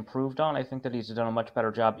has improved on. I think that he's done a much better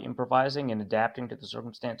job improvising and adapting to the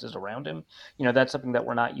circumstances around him. You know, that's something that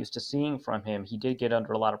we're not used to seeing from him. He did get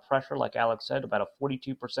under a lot of pressure, like Alex said, about a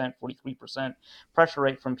 42%, 43% pressure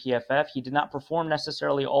rate from PFF. He did not perform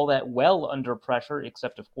necessarily all that well under pressure,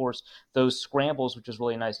 except, of course, those scrambles, which is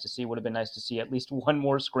really nice to see. Would have been nice to see at least one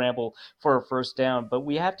more scramble for a first down. But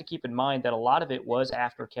we have to keep in mind that a lot of it was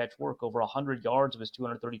after catch work. Over 100 yards of his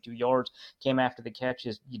 232 yards came after the catch.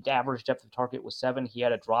 His average depth of target was 7. He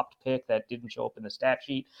had a dropped pick that didn't show up in the stat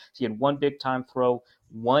sheet. So he had one big time throw,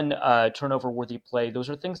 one turnover worthy play.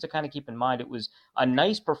 Those are things to kind of keep in mind. It was a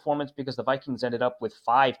nice performance because the Vikings ended up with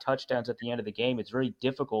 5 touchdowns at the end of the game. It's very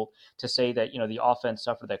difficult to say that, you know, the offense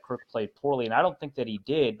suffered, that Kirk played poorly, and I don't think that he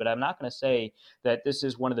did, but I'm not going to say that this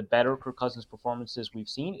is one of the better Kirk Cousins performances we've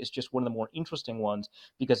seen. It's just one of the more interesting ones,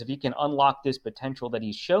 because if he can unlock this potential that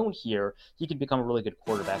he's shown here, he could become a really good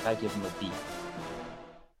quarterback. I give him a B.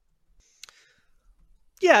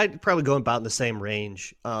 Yeah, I'd probably go about in the same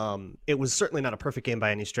range. It was certainly not a perfect game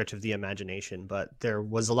by any stretch of the imagination, but there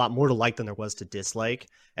was a lot more to like than there was to dislike.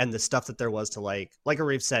 And the stuff that there was to like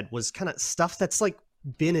Arif said, was kind of stuff that's like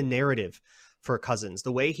been a narrative for Cousins.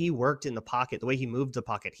 The way he worked in the pocket, the way he moved the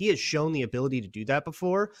pocket, he has shown the ability to do that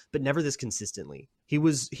before, but never this consistently. He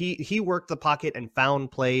worked the pocket and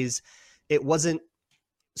found plays. It wasn't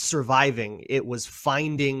surviving, it was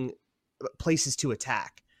finding places to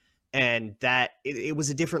attack. And that it was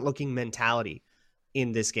a different looking mentality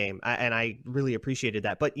in this game. And I really appreciated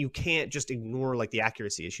that. But you can't just ignore like the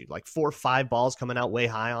accuracy issue, like 4 or 5 balls coming out way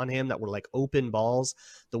high on him that were like open balls.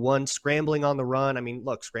 The one scrambling on the run. I mean,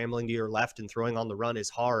 look, scrambling to your left and throwing on the run is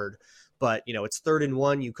hard, but you know, it's 3rd and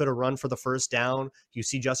 1. You could have run for the first down. You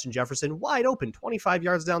see Justin Jefferson wide open, 25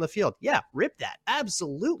 yards down the field. Yeah, rip that.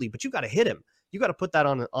 Absolutely. But you got to hit him. You got to put that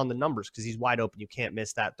on the numbers because he's wide open. You can't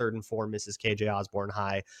miss that. 3rd and 4 misses KJ Osborne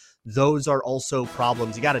high. Those are also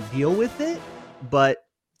problems. You got to deal with it, but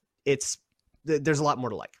there's a lot more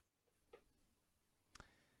to like.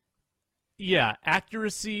 Yeah,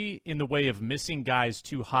 accuracy in the way of missing guys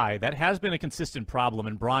too high, that has been a consistent problem.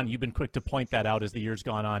 And Bron, you've been quick to point that out as the year's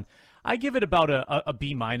gone on. I give it about a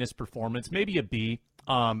B- performance, maybe a B.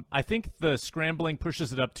 I think the scrambling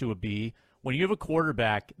pushes it up to a B. When you have a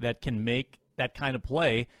quarterback that can make that kind of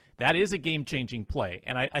play, that is a game-changing play.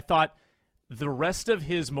 And I thought the rest of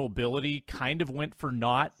his mobility kind of went for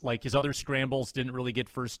naught. Like his other scrambles didn't really get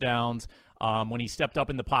first downs. When he stepped up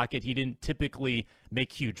in the pocket, he didn't typically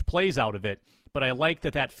make huge plays out of it. But I like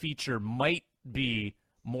that feature might be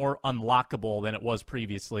more unlockable than it was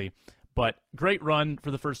previously. But great run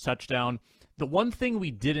for the first touchdown. The one thing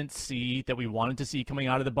we didn't see that we wanted to see coming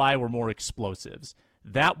out of the bye were more explosives.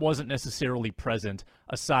 That wasn't necessarily present,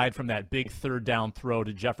 aside from that big 3rd down throw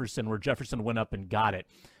to Jefferson where Jefferson went up and got it.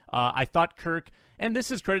 I thought Kirk, and this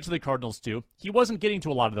is credit to the Cardinals too, he wasn't getting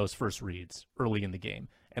to a lot of those first reads early in the game.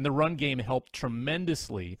 And the run game helped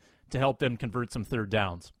tremendously to help them convert some 3rd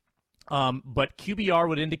downs. But QBR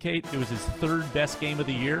would indicate it was his 3rd best game of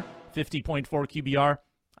the year, 50.4 QBR.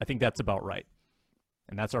 I think that's about right.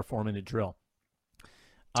 And that's our 4-minute drill.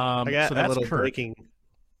 I got so that's a little Kirk. breaking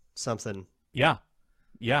something. Yeah.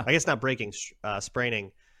 I guess not breaking,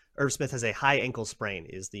 spraining. Irv Smith has a high ankle sprain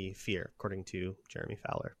is the fear, according to Jeremy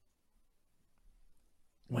Fowler.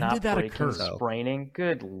 When did that occur? Spraining?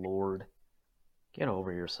 Good Lord. Get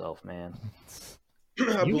over yourself, man.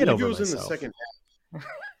 I believe it was in the second half.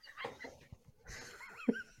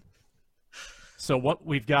 So what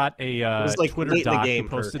we've got a like Twitter late in the doc game who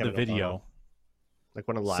for posted the Kevin video. O'Connell. Like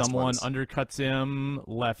one of the last Someone ones. undercuts him,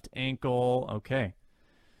 left ankle. Okay.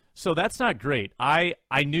 So that's not great. I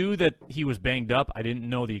knew that he was banged up. I didn't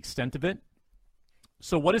know the extent of it.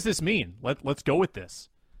 So what does this mean? Let's go with this.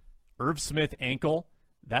 Irv Smith ankle.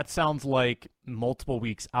 That sounds like multiple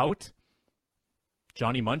weeks out.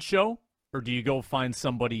 Johnny Munch show? Or do you go find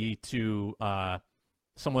somebody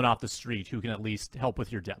someone off the street who can at least help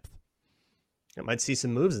with your depth? I might see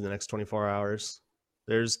some moves in the next 24 hours.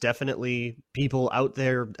 There's definitely people out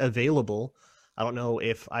there available. I don't know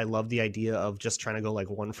if I love the idea of just trying to go like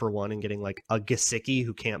 1-for-1 and getting like a Gesicki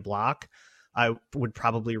who can't block. I would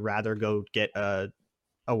probably rather go get a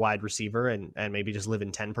wide receiver and maybe just live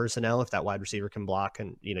in 10 personnel if that wide receiver can block,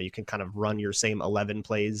 and you know, you can kind of run your same 11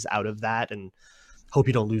 plays out of that and hope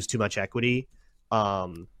you don't lose too much equity.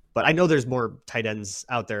 But I know there's more tight ends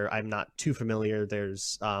out there. I'm not too familiar.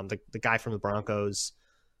 There's the guy from the Broncos,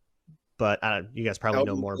 but you guys probably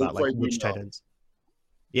know more about like which tight ends.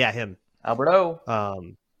 Yeah, him. Alberto.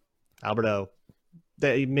 Alberto.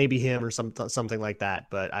 Maybe him or something like that.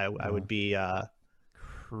 But I would be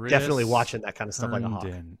definitely watching that kind of stuff like a hawk.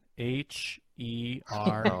 Herndon.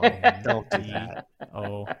 Don't do that.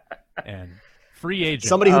 HERNDON. Free agent.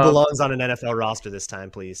 Somebody who belongs on an NFL roster this time,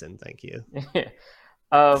 please, and thank you.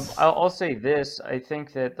 I'll say this. I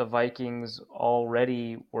think that the Vikings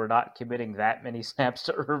already were not committing that many snaps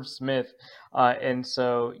to Irv Smith. And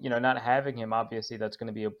so, not having him, obviously that's going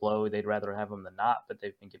to be a blow. They'd rather have him than not, but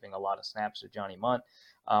they've been giving a lot of snaps to Johnny Munt.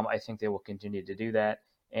 I think they will continue to do that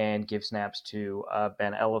and give snaps to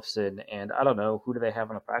Ben Ellefson. And I don't know, who do they have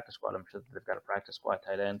on the practice squad? I'm sure they've got a practice squad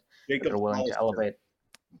tight end that they're willing to elevate.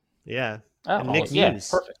 Yeah. And Nick Muse.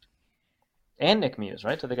 Perfect. And Nick Muse,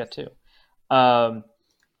 right? So they got two.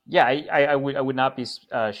 Yeah, I would not be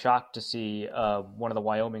shocked to see one of the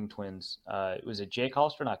Wyoming twins. Was it Jake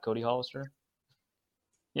Hollister, not Cody Hollister?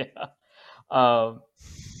 Yeah.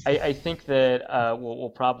 I think that we'll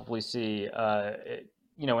probably see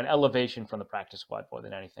an elevation from the practice squad more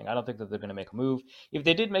than anything. I don't think that they're going to make a move. If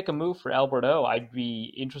they did make a move for Alberto, I'd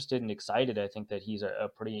be interested and excited. I think that he's a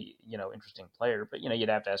pretty interesting player. But you'd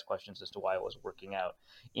have to ask questions as to why it wasn't working out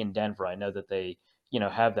in Denver. I know that they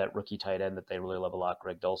have that rookie tight end that they really love a lot,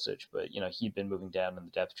 Greg Dulcich, but he'd been moving down in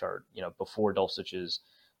the depth chart before Dulcich's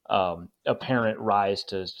apparent rise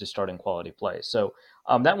to starting quality play. So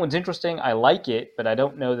that one's interesting. I like it, but I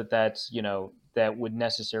don't know that that's that would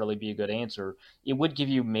necessarily be a good answer. It would give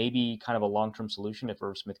you maybe kind of a long-term solution if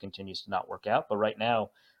Irv Smith continues to not work out. But right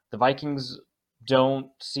now, the Vikings don't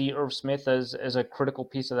see Irv Smith as a critical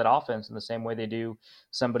piece of that offense in the same way they do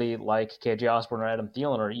somebody like KJ Osborne or Adam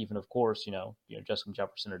Thielen, or even, of course, Justin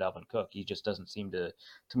Jefferson or Dalvin Cook. He just doesn't seem to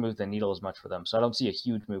move the needle as much for them. So I don't see a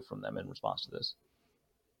huge move from them in response to this.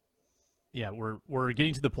 Yeah, we're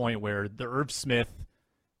getting to the point where the Irv Smith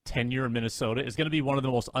tenure in Minnesota is going to be one of the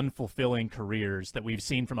most unfulfilling careers that we've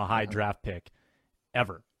seen from a high draft pick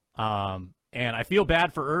ever. And I feel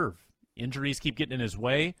bad for Irv. Injuries keep getting in his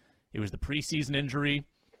way. It was the preseason injury,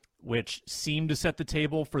 which seemed to set the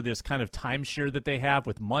table for this kind of timeshare that they have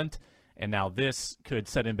with Munt, and now this could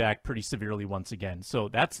set him back pretty severely once again. So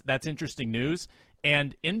that's interesting news.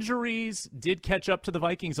 And injuries did catch up to the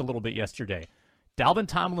Vikings a little bit yesterday. Dalvin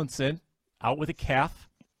Tomlinson out with a calf.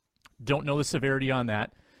 Don't know the severity on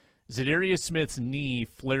that. Zadarius Smith's knee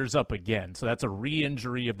flares up again, so that's a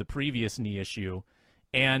re-injury of the previous knee issue,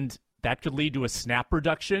 and that could lead to a snap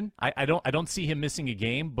reduction. I don't see him missing a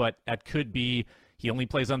game, but that could be he only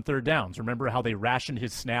plays on third downs. Remember how they rationed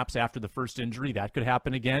his snaps after the first injury? That could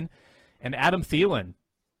happen again. And Adam Thielen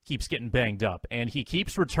keeps getting banged up, and he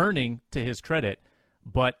keeps returning, to his credit,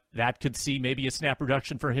 but that could see maybe a snap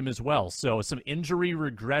reduction for him as well. So some injury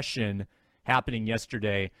regression happening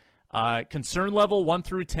yesterday. Concern level 1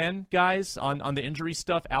 through 10, guys, on the injury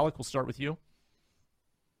stuff. Alec, we'll start with you.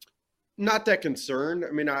 Not that concerned.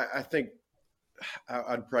 I mean, I think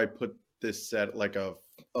I'd probably put this at like a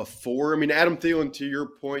 4. I mean, Adam Thielen, to your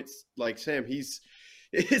points, like Sam,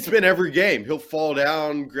 it's been every game. He'll fall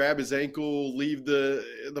down, grab his ankle, leave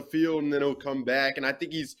the field, and then he'll come back. And I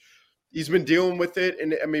think he's been dealing with it.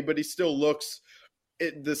 And I mean, but he still looks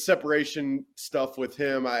the separation stuff with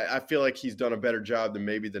him. I feel like he's done a better job than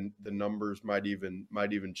maybe the numbers might even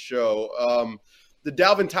show.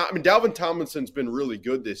 Dalvin Tomlinson's been really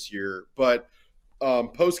good this year, but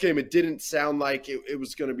post game it didn't sound like it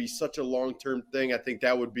was going to be such a long term thing. I think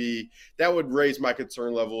that would raise my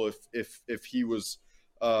concern level if he was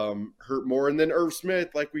hurt more. And then Irv Smith,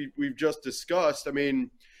 like we've just discussed, I mean,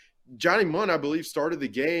 Johnny Munt, I believe, started the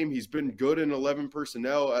game. He's been good in 11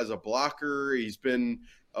 personnel as a blocker. He's been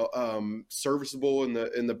serviceable in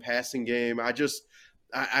the passing game. I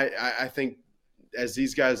think, as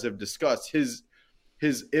these guys have discussed, his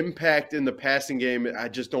impact in the passing game, I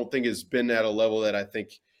just don't think has been at a level that I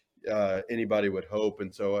think anybody would hope.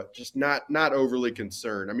 And so just not overly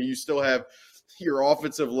concerned. I mean, you still have your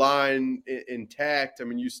offensive line intact. I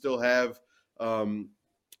mean, you still have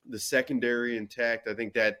the secondary intact. I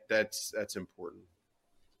think that's important.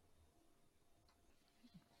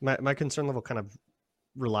 My concern level kind of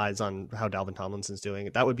relies on how Dalvin Tomlinson's doing.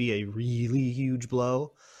 That would be a really huge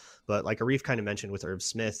blow. But like Arif kind of mentioned with Irv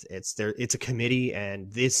Smith, it's a committee,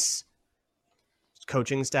 and this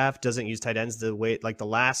coaching staff doesn't use tight ends the way like the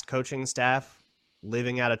last coaching staff,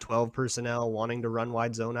 living out of 12 personnel, wanting to run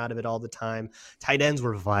wide zone out of it all the time. Tight ends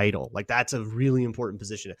were vital. Like that's a really important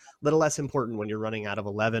position. A little less important when you're running out of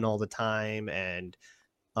 11 all the time, and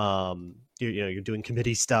you're doing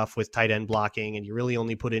committee stuff with tight end blocking, and you really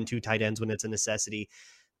only put in 2 tight ends when it's a necessity.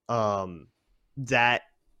 That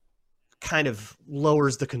kind of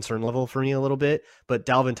lowers the concern level for me a little bit. But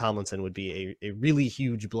Dalvin Tomlinson would be a really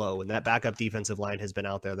huge blow. When that backup defensive line has been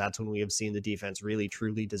out there, that's when we have seen the defense really,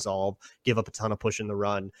 truly dissolve, give up a ton of push in the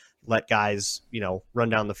run, let guys, run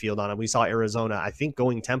down the field on them. We saw Arizona, I think,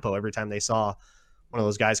 going tempo every time they saw one of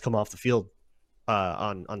those guys come off the field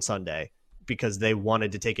on Sunday, because they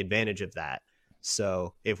wanted to take advantage of that.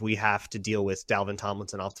 So if we have to deal with Dalvin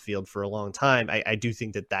Tomlinson off the field for a long time, I do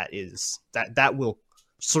think that will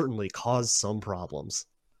certainly cause some problems.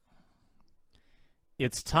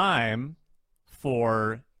 It's time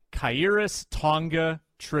for Khyiris Tonga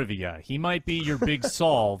trivia. He might be your big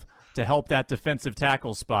solve to help that defensive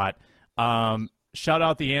tackle spot. Shout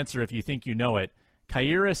out the answer if you think you know it.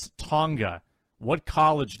 Khyiris Tonga, what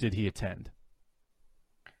college did he attend?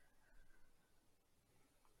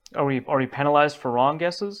 Are we penalized for wrong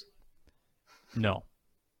guesses? No.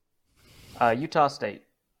 Utah State.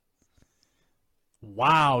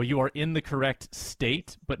 Wow, you are in the correct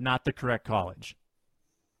state, but not the correct college.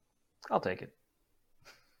 I'll take it.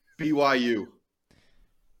 BYU.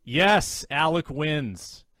 Yes, Alec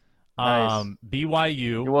wins. Nice.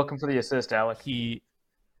 BYU. You're welcome for the assist, Alec. He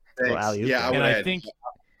Thanks. Yeah, I think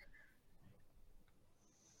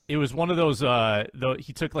it was one of those.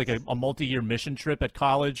 He took like a multi-year mission trip at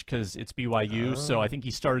college because it's BYU. So I think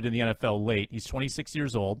he started in the NFL late. He's 26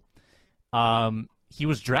 years old. He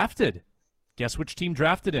was drafted. Guess which team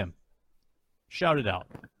drafted him? Shout it out.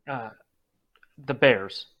 The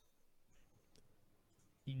Bears.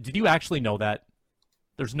 Did you actually know that?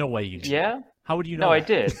 There's no way you did. Yeah. How would you know? No, that? I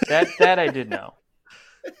did. That I did know.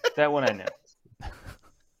 That one I knew.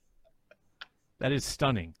 That is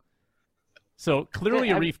stunning. So clearly,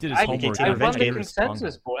 Arif did his homework. I run the Tonga.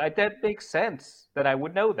 consensus, boy. That makes sense that I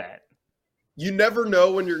would know that. You never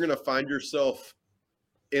know when you're going to find yourself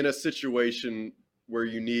in a situation where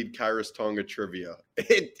you need Khyiris Tonga trivia.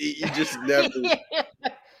 You just never.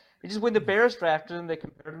 Just when the Bears drafted him, they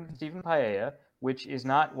compared him to Stephen Paella, which is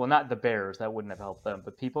not the Bears. That wouldn't have helped them.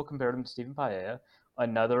 But people compared him to Stephen Paella,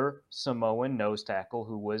 another Samoan nose tackle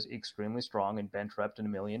who was extremely strong and bench repped a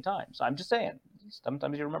million times. I'm just saying.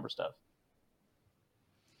 Sometimes you remember stuff.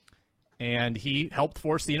 And he helped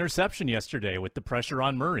force the interception yesterday with the pressure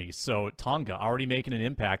on Murray. So Tonga already making an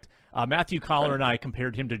impact. Matthew Collar and I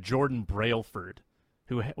compared him to Jordan Brailford,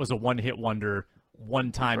 who was a one-hit wonder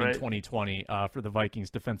one time in 2020 for the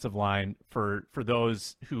Vikings defensive line. For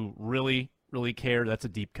those who really, really care, that's a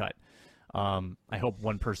deep cut. I hope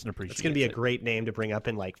one person appreciates it. It's going to be a great name to bring up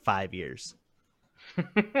in like 5 years.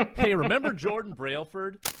 Hey, remember Jordan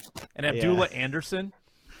Brailford and Abdullah Anderson?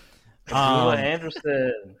 Abdullah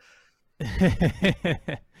Anderson.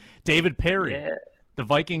 David Perry. Yeah. The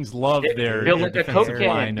Vikings love their built like a Coke defensive can.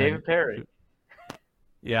 line. David Perry.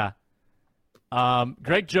 Yeah.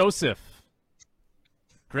 Greg Joseph.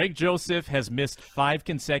 Greg Joseph has missed 5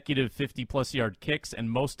 consecutive 50-plus yard kicks,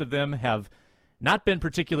 and most of them have not been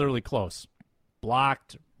particularly close.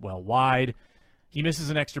 Blocked, well wide. He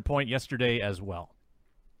misses an extra point yesterday as well.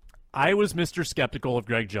 I was Mr. Skeptical of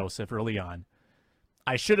Greg Joseph early on.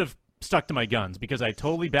 I should have stuck to my guns because I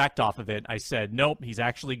totally backed off of it. I said, nope, he's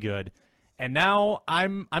actually good. And now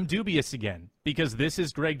I'm dubious again because this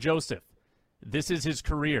is Greg Joseph. This is his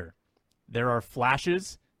career. There are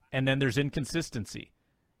flashes, and then there's inconsistency.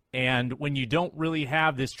 And when you don't really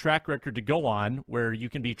have this track record to go on where you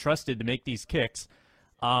can be trusted to make these kicks,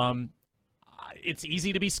 it's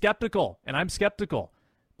easy to be skeptical. And I'm skeptical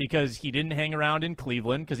because he didn't hang around in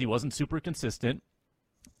Cleveland because he wasn't super consistent.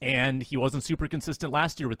 And he wasn't super consistent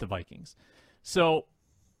last year with the Vikings. So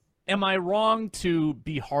am I wrong to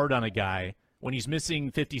be hard on a guy when he's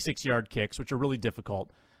missing 56-yard kicks, which are really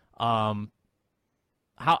difficult? How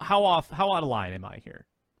out of line am I here?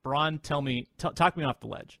 Braun, talk me off the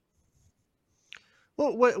ledge.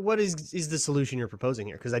 Well, what is the solution you're proposing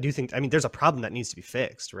here? Because I do think, there's a problem that needs to be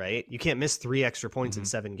fixed, right? You can't miss 3 extra points in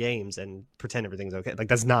 7 games and pretend everything's okay. Like,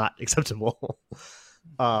 that's not acceptable.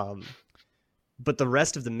 But the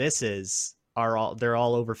rest of the misses they're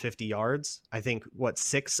all over 50 yards. I think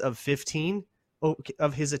 6 of 15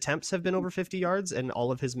 of his attempts have been over 50 yards, and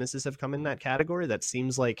all of his misses have come in that category. That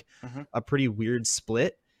seems like a pretty weird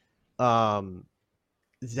split. That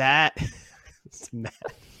it's mad.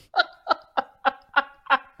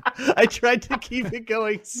 I tried to keep it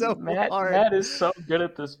going so hard. Matt is so good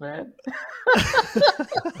at this, man.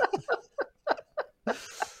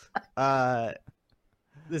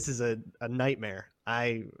 This is a nightmare.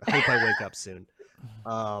 I hope I wake up soon.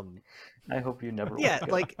 I hope you never yeah,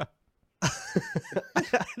 wake up. like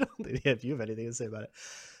I don't think if you have anything to say about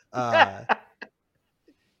it.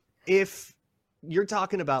 If you're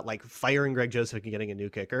talking about like firing Greg Joseph and getting a new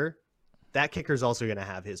kicker, that kicker's also going to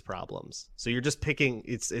have his problems. So you're just picking,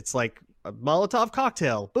 it's like a Molotov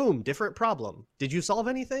cocktail. Boom, different problem. Did you solve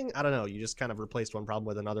anything? I don't know. You just kind of replaced one problem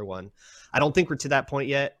with another one. I don't think we're to that point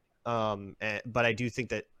yet. But I do think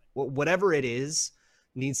that whatever it is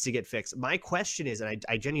needs to get fixed. My question is, and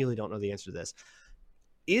I genuinely don't know the answer to this,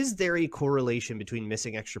 is there a correlation between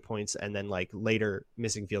missing extra points and then like later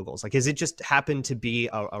missing field goals? Like, is it just happened to be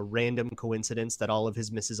a random coincidence that all of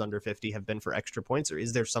his misses under 50 have been for extra points? Or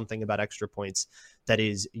is there something about extra points that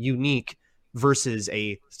is unique versus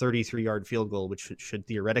a 33-yard field goal, which should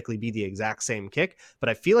theoretically be the exact same kick? But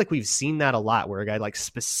I feel like we've seen that a lot where a guy like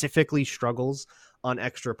specifically struggles on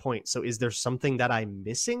extra points. So is there something that I'm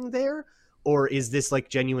missing there? Or is this like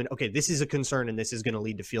genuine, okay, this is a concern and this is going to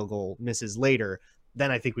lead to field goal misses later? Then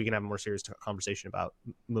I think we can have a more serious conversation about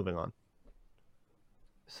moving on.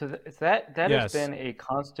 So that Yes. has been a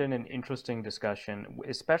constant and interesting discussion,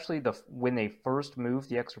 especially when they first moved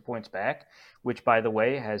the extra points back, which, by the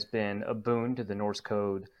way, has been a boon to the Norse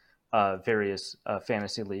Code various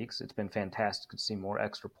fantasy leagues. It's been fantastic to see more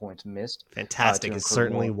extra points missed. Fantastic is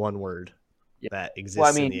certainly one word that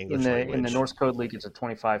exists in the English language. In the Norse Code League, it's a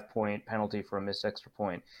 25-point penalty for a missed extra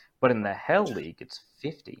point. But in the Hell League, it's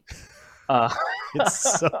 50.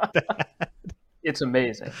 It's so bad. It's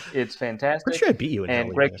amazing. It's fantastic. I'm sure I beat you in and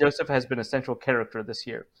Hell Greg League. Joseph has been a central character this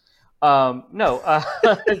year. The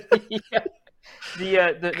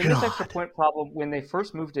missed extra point problem, when they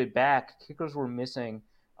first moved it back, kickers were missing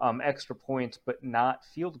extra points but not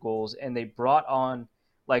field goals, and they brought on,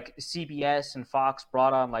 like, CBS and Fox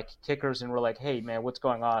brought on like kickers and were like, hey man, what's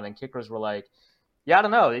going on? And kickers were like, yeah, I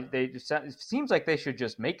don't know. It seems like they should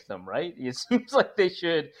just make them, right? It seems like they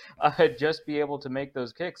should just be able to make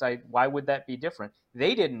those kicks. Why would that be different?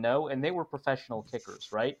 They didn't know, and they were professional kickers,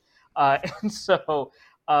 right? And so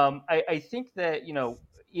I think that,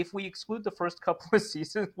 if we exclude the first couple of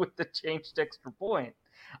seasons with the changed extra point,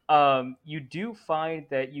 you do find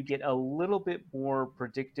that you get a little bit more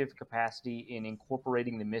predictive capacity in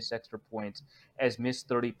incorporating the missed extra points as missed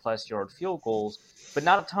 30-plus yard field goals, but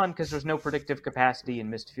not a ton because there's no predictive capacity in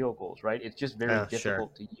missed field goals, right? It's just very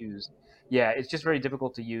difficult to use. Yeah, it's just very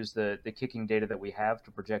difficult to use the kicking data that we have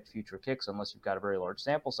to project future kicks unless you've got a very large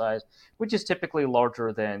sample size, which is typically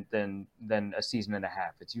larger than a season and a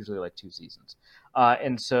half. It's usually like 2 seasons.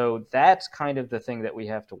 And so that's kind of the thing that we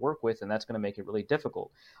have to work with, and that's going to make it really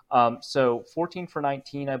difficult. So 14 for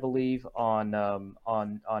 19, I believe, on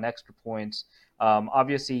extra points.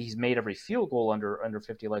 Obviously, he's made every field goal under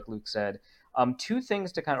 50, like Luke said. One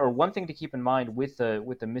thing to keep in mind with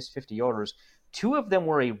the missed 50-yarders, 2 of them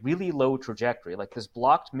were a really low trajectory, like this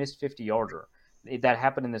blocked missed 50-yarder that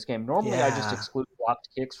happened in this game. Normally, I just exclude blocked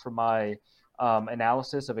kicks from my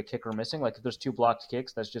analysis of a kicker missing. Like if there's 2 blocked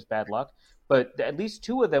kicks, that's just bad luck. But at least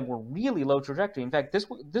 2 of them were really low trajectory. In fact,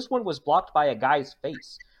 this one was blocked by a guy's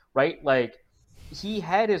face, right? Like he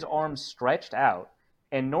had his arms stretched out.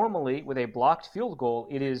 And normally, with a blocked field goal,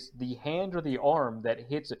 it is the hand or the arm that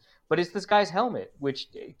hits it. But it's this guy's helmet, which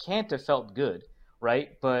can't have felt good,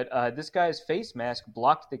 right? But this guy's face mask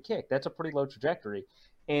blocked the kick. That's a pretty low trajectory.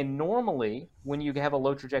 And normally, when you have a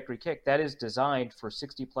low trajectory kick, that is designed for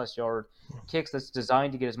 60-plus yard kicks. That's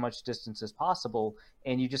designed to get as much distance as possible.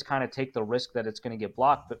 And you just kind of take the risk that it's going to get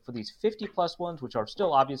blocked. But for these 50-plus ones, which are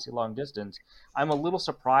still obviously long distance, I'm a little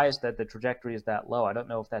surprised that the trajectory is that low. I don't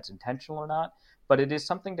know if that's intentional or not. But it is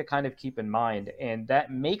something to kind of keep in mind, and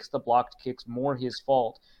that makes the blocked kicks more his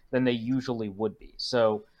fault than they usually would be.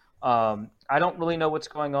 So I don't really know what's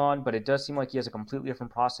going on, but it does seem like he has a completely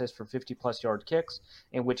different process for 50-plus yard kicks,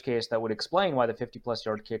 in which case that would explain why the 50-plus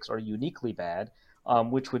yard kicks are uniquely bad,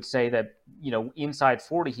 which would say that, inside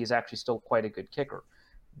 40, he's actually still quite a good kicker.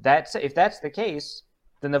 If that's the case,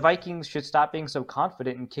 then the Vikings should stop being so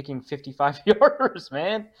confident in kicking 55-yarders,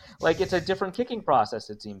 man. Like, it's a different kicking process,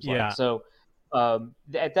 it seems like. So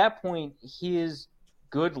at that point, his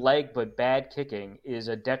good leg but bad kicking is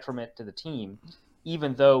a detriment to the team,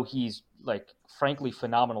 even though he's, like, frankly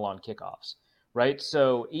phenomenal on kickoffs, right?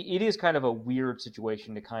 So it is kind of a weird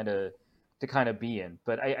situation to kind of be in.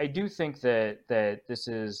 But I do think that this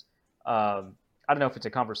is I don't know if it's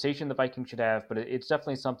a conversation the Vikings should have, but it's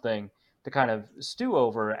definitely something to kind of stew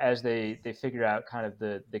over as they figure out kind of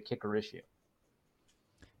the kicker issue.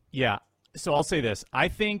 Yeah. So I'll say this. I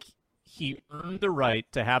think he earned the right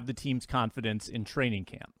to have the team's confidence in training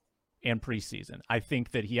camp and preseason. I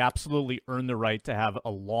think that he absolutely earned the right to have a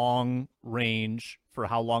long range for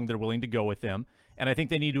how long they're willing to go with him, and I think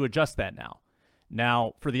they need to adjust that now.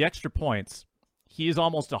 Now, for the extra points, he is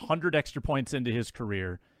almost 100 extra points into his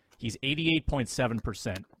career. He's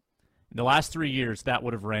 88.7%. In the last 3 years, that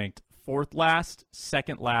would have ranked 4th last,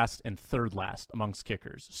 2nd last, and 3rd last amongst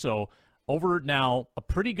kickers. So over now a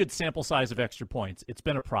pretty good sample size of extra points, it's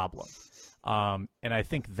been a problem. And I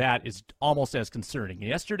think that is almost as concerning.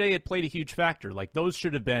 Yesterday, it played a huge factor. Like, those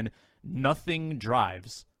should have been nothing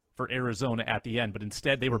drives for Arizona at the end, but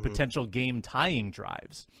instead they were potential game-tying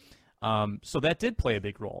drives. So that did play a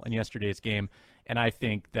big role in yesterday's game, and I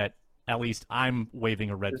think that at least I'm waving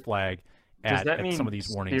a red flag at some of these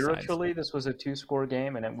warning signs. Spiritually, this was a 2-score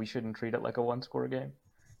game, and we shouldn't treat it like a 1-score game?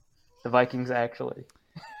 The Vikings actually.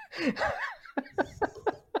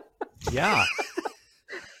 Yeah.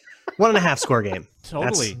 1.5 score game.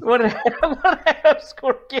 Totally. 1.5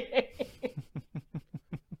 score game.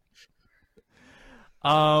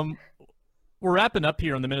 We're wrapping up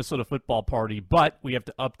here on the Minnesota Football Party, but we have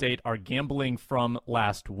to update our gambling from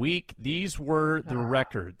last week. These were the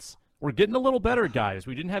records. We're getting a little better, guys.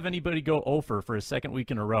 We didn't have anybody go over for a second week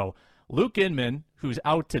in a row. Luke Inman, who's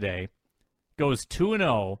out today, goes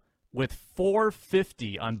 2-0 with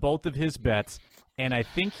 450 on both of his bets, and I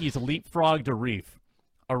think he's leapfrogged Arif.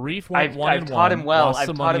 Arif went 1-1. I've taught him well.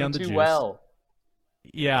 I've taught him too well.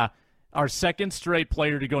 Yeah. Our second straight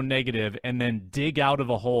player to go negative and then dig out of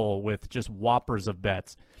a hole with just whoppers of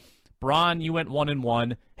bets. Braun, you went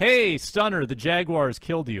 1-1. Hey, Stunner, the Jaguars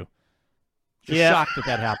killed you. Just shocked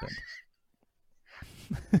that happened.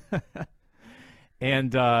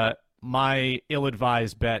 And my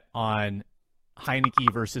ill-advised bet on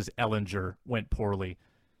Heineke versus Ellinger went poorly,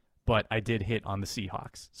 but I did hit on the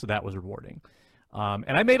Seahawks, so that was rewarding. And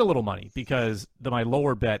I made a little money because my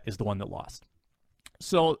lower bet is the one that lost.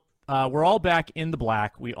 So we're all back in the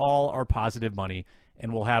black. We all are positive money,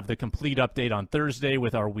 and we'll have the complete update on Thursday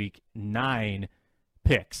with our Week 9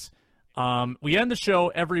 picks. We end the show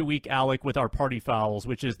every week, Alec, with our party fouls,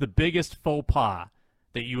 which is the biggest faux pas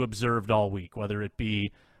that you observed all week, whether it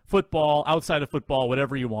be football, outside of football,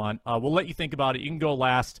 whatever you want. We'll let you think about it. You can go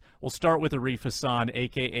last. We'll start with Arif Hassan,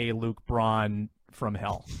 a.k.a. Luke Braun from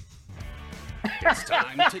hell. It's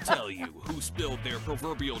time to tell you who spilled their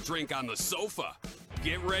proverbial drink on the sofa.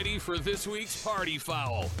 Get ready for this week's party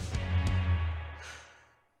foul.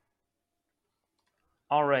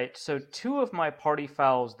 All right, so 2 of my party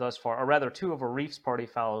fouls thus far, or rather 2 of Arif's party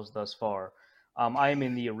fouls thus far, I am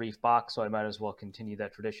in the Arif box, so I might as well continue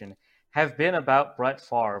that tradition, have been about Brett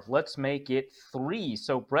Favre. Let's make it 3.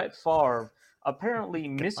 So Brett Favre apparently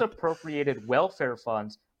misappropriated welfare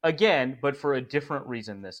funds, again, but for a different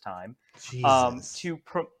reason this time,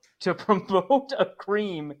 to promote a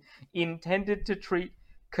cream intended to treat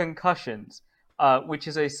concussions. Which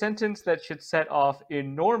is a sentence that should set off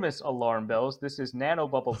enormous alarm bells. This is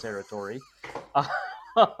nanobubble territory.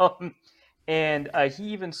 And he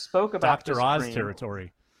even spoke about Dr. Oz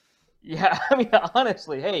territory. Yeah, I mean,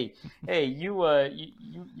 honestly, hey, you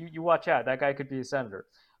watch out. That guy could be a senator.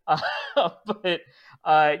 But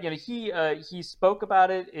he spoke about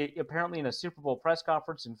it apparently in a Super Bowl press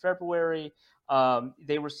conference in February.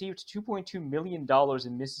 They received $2.2 million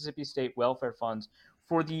in Mississippi State welfare funds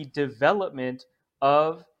for the development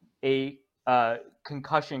of a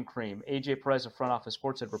concussion cream. AJ Perez of Front Office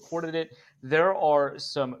Sports had reported it. There are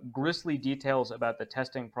some grisly details about the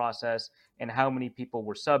testing process and how many people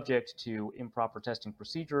were subject to improper testing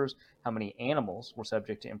procedures, how many animals were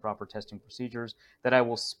subject to improper testing procedures, that I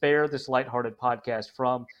will spare this lighthearted podcast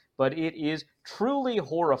from, but it is truly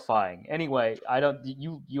horrifying. Anyway,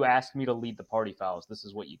 you asked me to lead the party fouls. This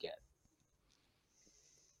is what you get.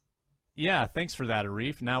 Yeah, thanks for that,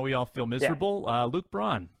 Arif. Now we all feel miserable. Yeah. Luke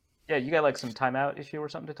Braun. Yeah, you got like some timeout issue or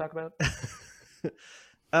something to talk about?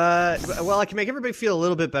 Well, I can make everybody feel a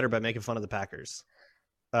little bit better by making fun of the Packers.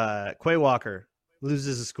 Quay Walker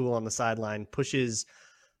loses a school on the sideline, pushes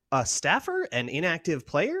a staffer, an inactive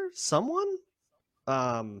player, someone.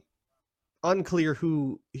 Unclear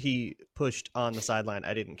who he pushed on the sideline.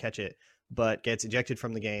 I didn't catch it, but gets ejected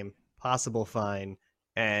from the game. Possible fine.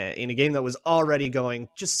 In a game that was already going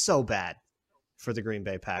just so bad for the Green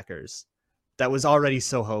Bay Packers. That was already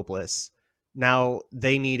so hopeless. Now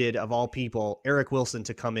they needed, of all people, Eric Wilson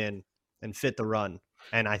to come in and fit the run.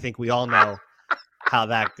 And I think we all know how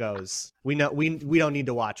that goes. We know we don't need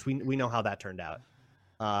to watch. We know how that turned out.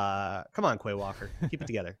 Come on, Quay Walker. Keep it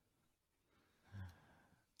together.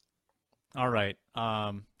 All right.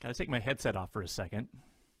 Gotta take my headset off for a second.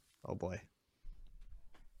 Oh boy.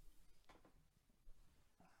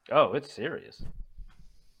 Oh, it's serious.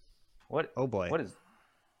 What? Oh boy. What is?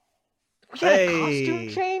 We got a costume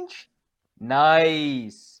change?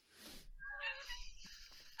 Nice.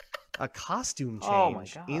 A costume Oh my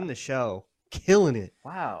change God. in the show. Killing it.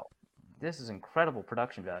 Wow. This is incredible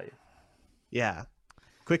production value. Yeah.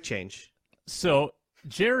 Quick change. So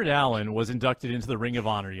Jared Allen was inducted into the Ring of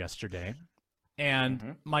Honor yesterday,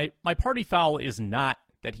 and my party foul is not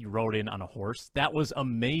that he rode in on a horse. That was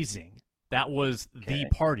amazing. That was the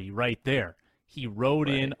party right there. He rode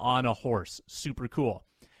in on a horse. Super cool.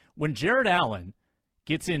 When Jared Allen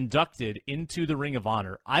gets inducted into the Ring of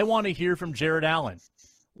Honor, I want to hear from Jared Allen.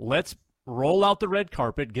 Let's roll out the red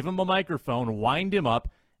carpet, give him a microphone, wind him up,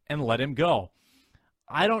 and let him go.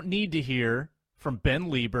 I don't need to hear from Ben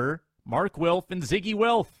Lieber, Mark Wilf, and Ziggy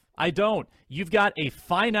Wilf. I don't. You've got a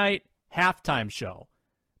finite halftime show.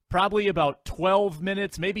 Probably about 12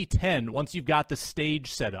 minutes, maybe 10, once you've got the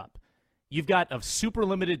stage set up. You've got a super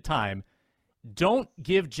limited time. Don't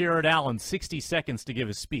give Jared Allen 60 seconds to give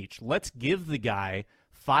a speech. Let's give the guy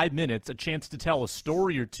 5 minutes, a chance to tell a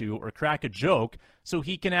story or two or crack a joke so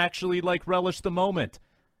he can actually, relish the moment.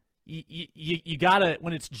 You got to,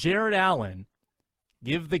 when it's Jared Allen,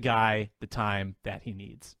 give the guy the time that he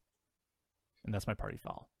needs. And that's my party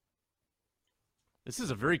foul. This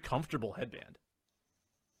is a very comfortable headband.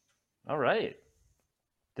 All right.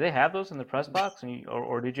 Do they have those in the press box,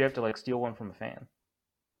 or did you have to steal one from a fan?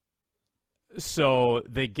 So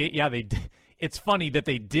they get, they. It's funny that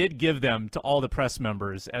they did give them to all the press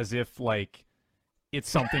members as if it's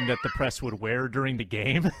something that the press would wear during the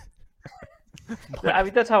game.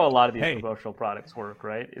 But, that's how a lot of these promotional products work,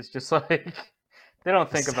 right? It's just they don't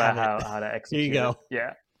think about how to execute. Here you go.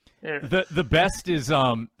 Yeah. The best is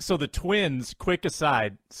so the Twins, quick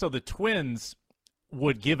aside, so the Twins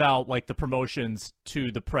would give out the promotions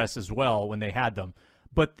to the press as well when they had them.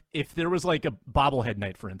 But if there was a bobblehead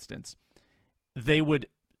night, for instance, they would,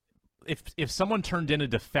 if someone turned in a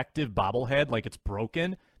defective bobblehead, it's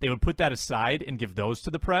broken, they would put that aside and give those to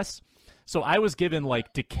the press. So I was given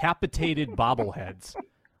decapitated bobbleheads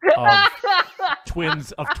of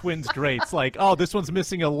Twins greats. Oh, this one's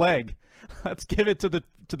missing a leg. Let's give it to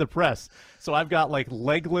the press. So I've got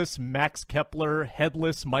legless Max Kepler,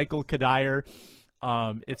 headless Michael Kadire.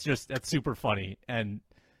 That's super funny and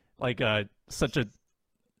such a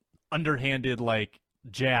underhanded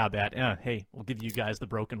jab at hey, we'll give you guys the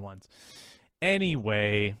broken ones.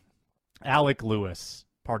 Anyway, Alec Lewis,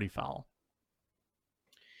 party foul.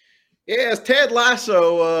 Yeah, it's Ted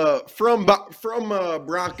Lasso from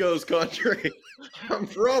Broncos country. I'm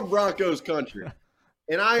from Broncos country.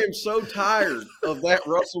 And I am so tired of that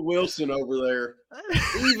Russell Wilson over there.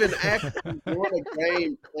 Even after we won a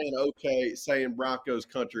game saying Broncos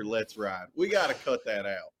country, let's ride. We got to cut that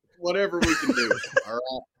out. Whatever we can do. All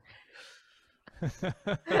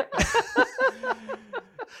right.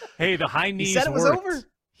 Hey, the high knees He said it was worked. over.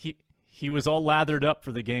 He was all lathered up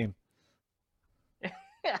for the game.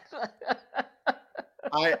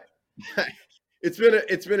 It's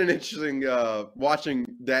been an interesting watching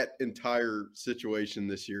that entire situation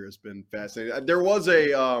this year has been fascinating. There was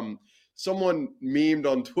someone memed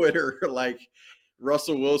on Twitter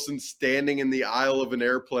Russell Wilson standing in the aisle of an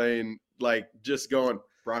airplane just going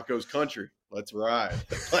Broncos country, let's ride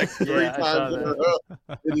 3 times in a row.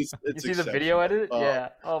 It's you see the video edit? Yeah.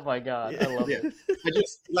 Oh my god, I love it. I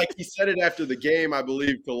just he said it after the game, I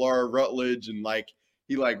believe, to Laura Rutledge, and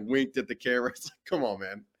he winked at the camera. It's come on,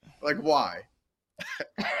 man, why?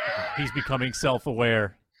 He's becoming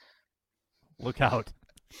self-aware. Look out.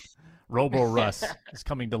 Robo-Russ is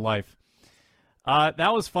coming to life.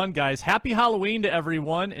 That was fun, guys. Happy Halloween to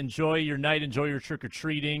everyone. Enjoy your night. Enjoy your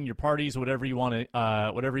trick-or-treating, your parties, whatever you want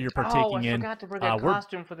to, whatever you're partaking in. I forgot to bring a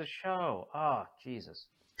costume for the show. Oh, Jesus.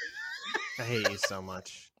 I hate you so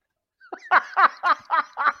much.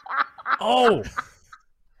 Oh,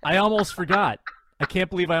 I almost forgot. I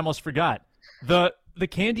can't believe I almost forgot. The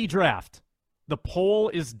candy draft. The poll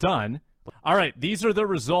is done. All right, these are the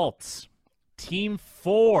results. Team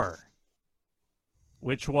 4,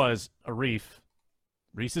 which was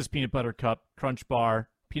Reese's Peanut Butter Cup, Crunch Bar,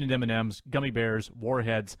 Peanut M&Ms, Gummy Bears,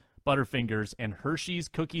 Warheads, Butterfingers, and Hershey's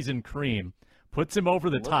Cookies and Cream, puts him over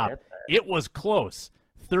the top. It was close.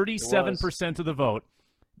 37% of the vote,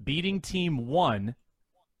 beating Team 1,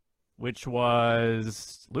 which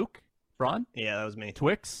was Luke, Braun? Yeah, that was me.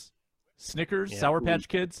 Twix, Snickers, Sour Patch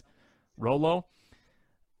Kids, Rolo.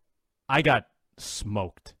 I got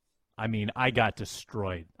smoked. I mean, I got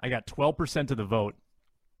destroyed. I got 12% of the vote.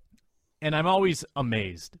 And I'm always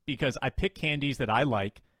amazed because I pick candies that I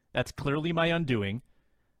like. That's clearly my undoing.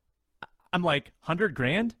 I'm like,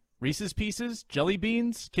 $100,000? Reese's Pieces? Jelly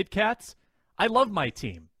Beans? Kit Kats? I love my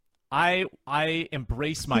team. I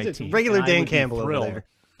embrace my team. Regular Dan Campbell over there.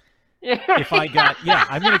 If I got,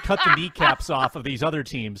 I'm going to cut the kneecaps off of these other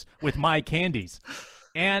teams with my candies.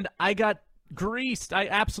 And I got greased. I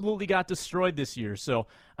absolutely got destroyed this year. So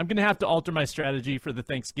I'm going to have to alter my strategy for the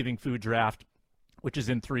Thanksgiving food draft, which is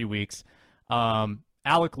in 3 weeks.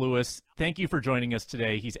 Alec Lewis, thank you for joining us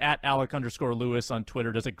today. He's at Alec_Lewis on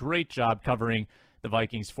Twitter. Does a great job covering the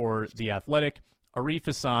Vikings for The Athletic, Arif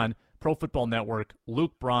Hassan, Pro Football Network,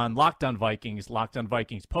 Luke Braun, Locked On Vikings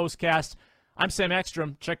Postcast. I'm Sam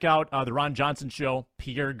Ekstrom. Check out the Ron Johnson Show,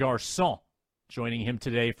 Pierre Garçon, joining him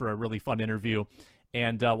today for a really fun interview.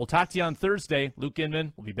 And we'll talk to you on Thursday. Luke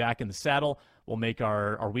Inman will be back in the saddle. We'll make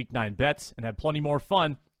our Week 9 bets and have plenty more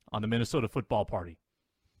fun on the Minnesota Football Party.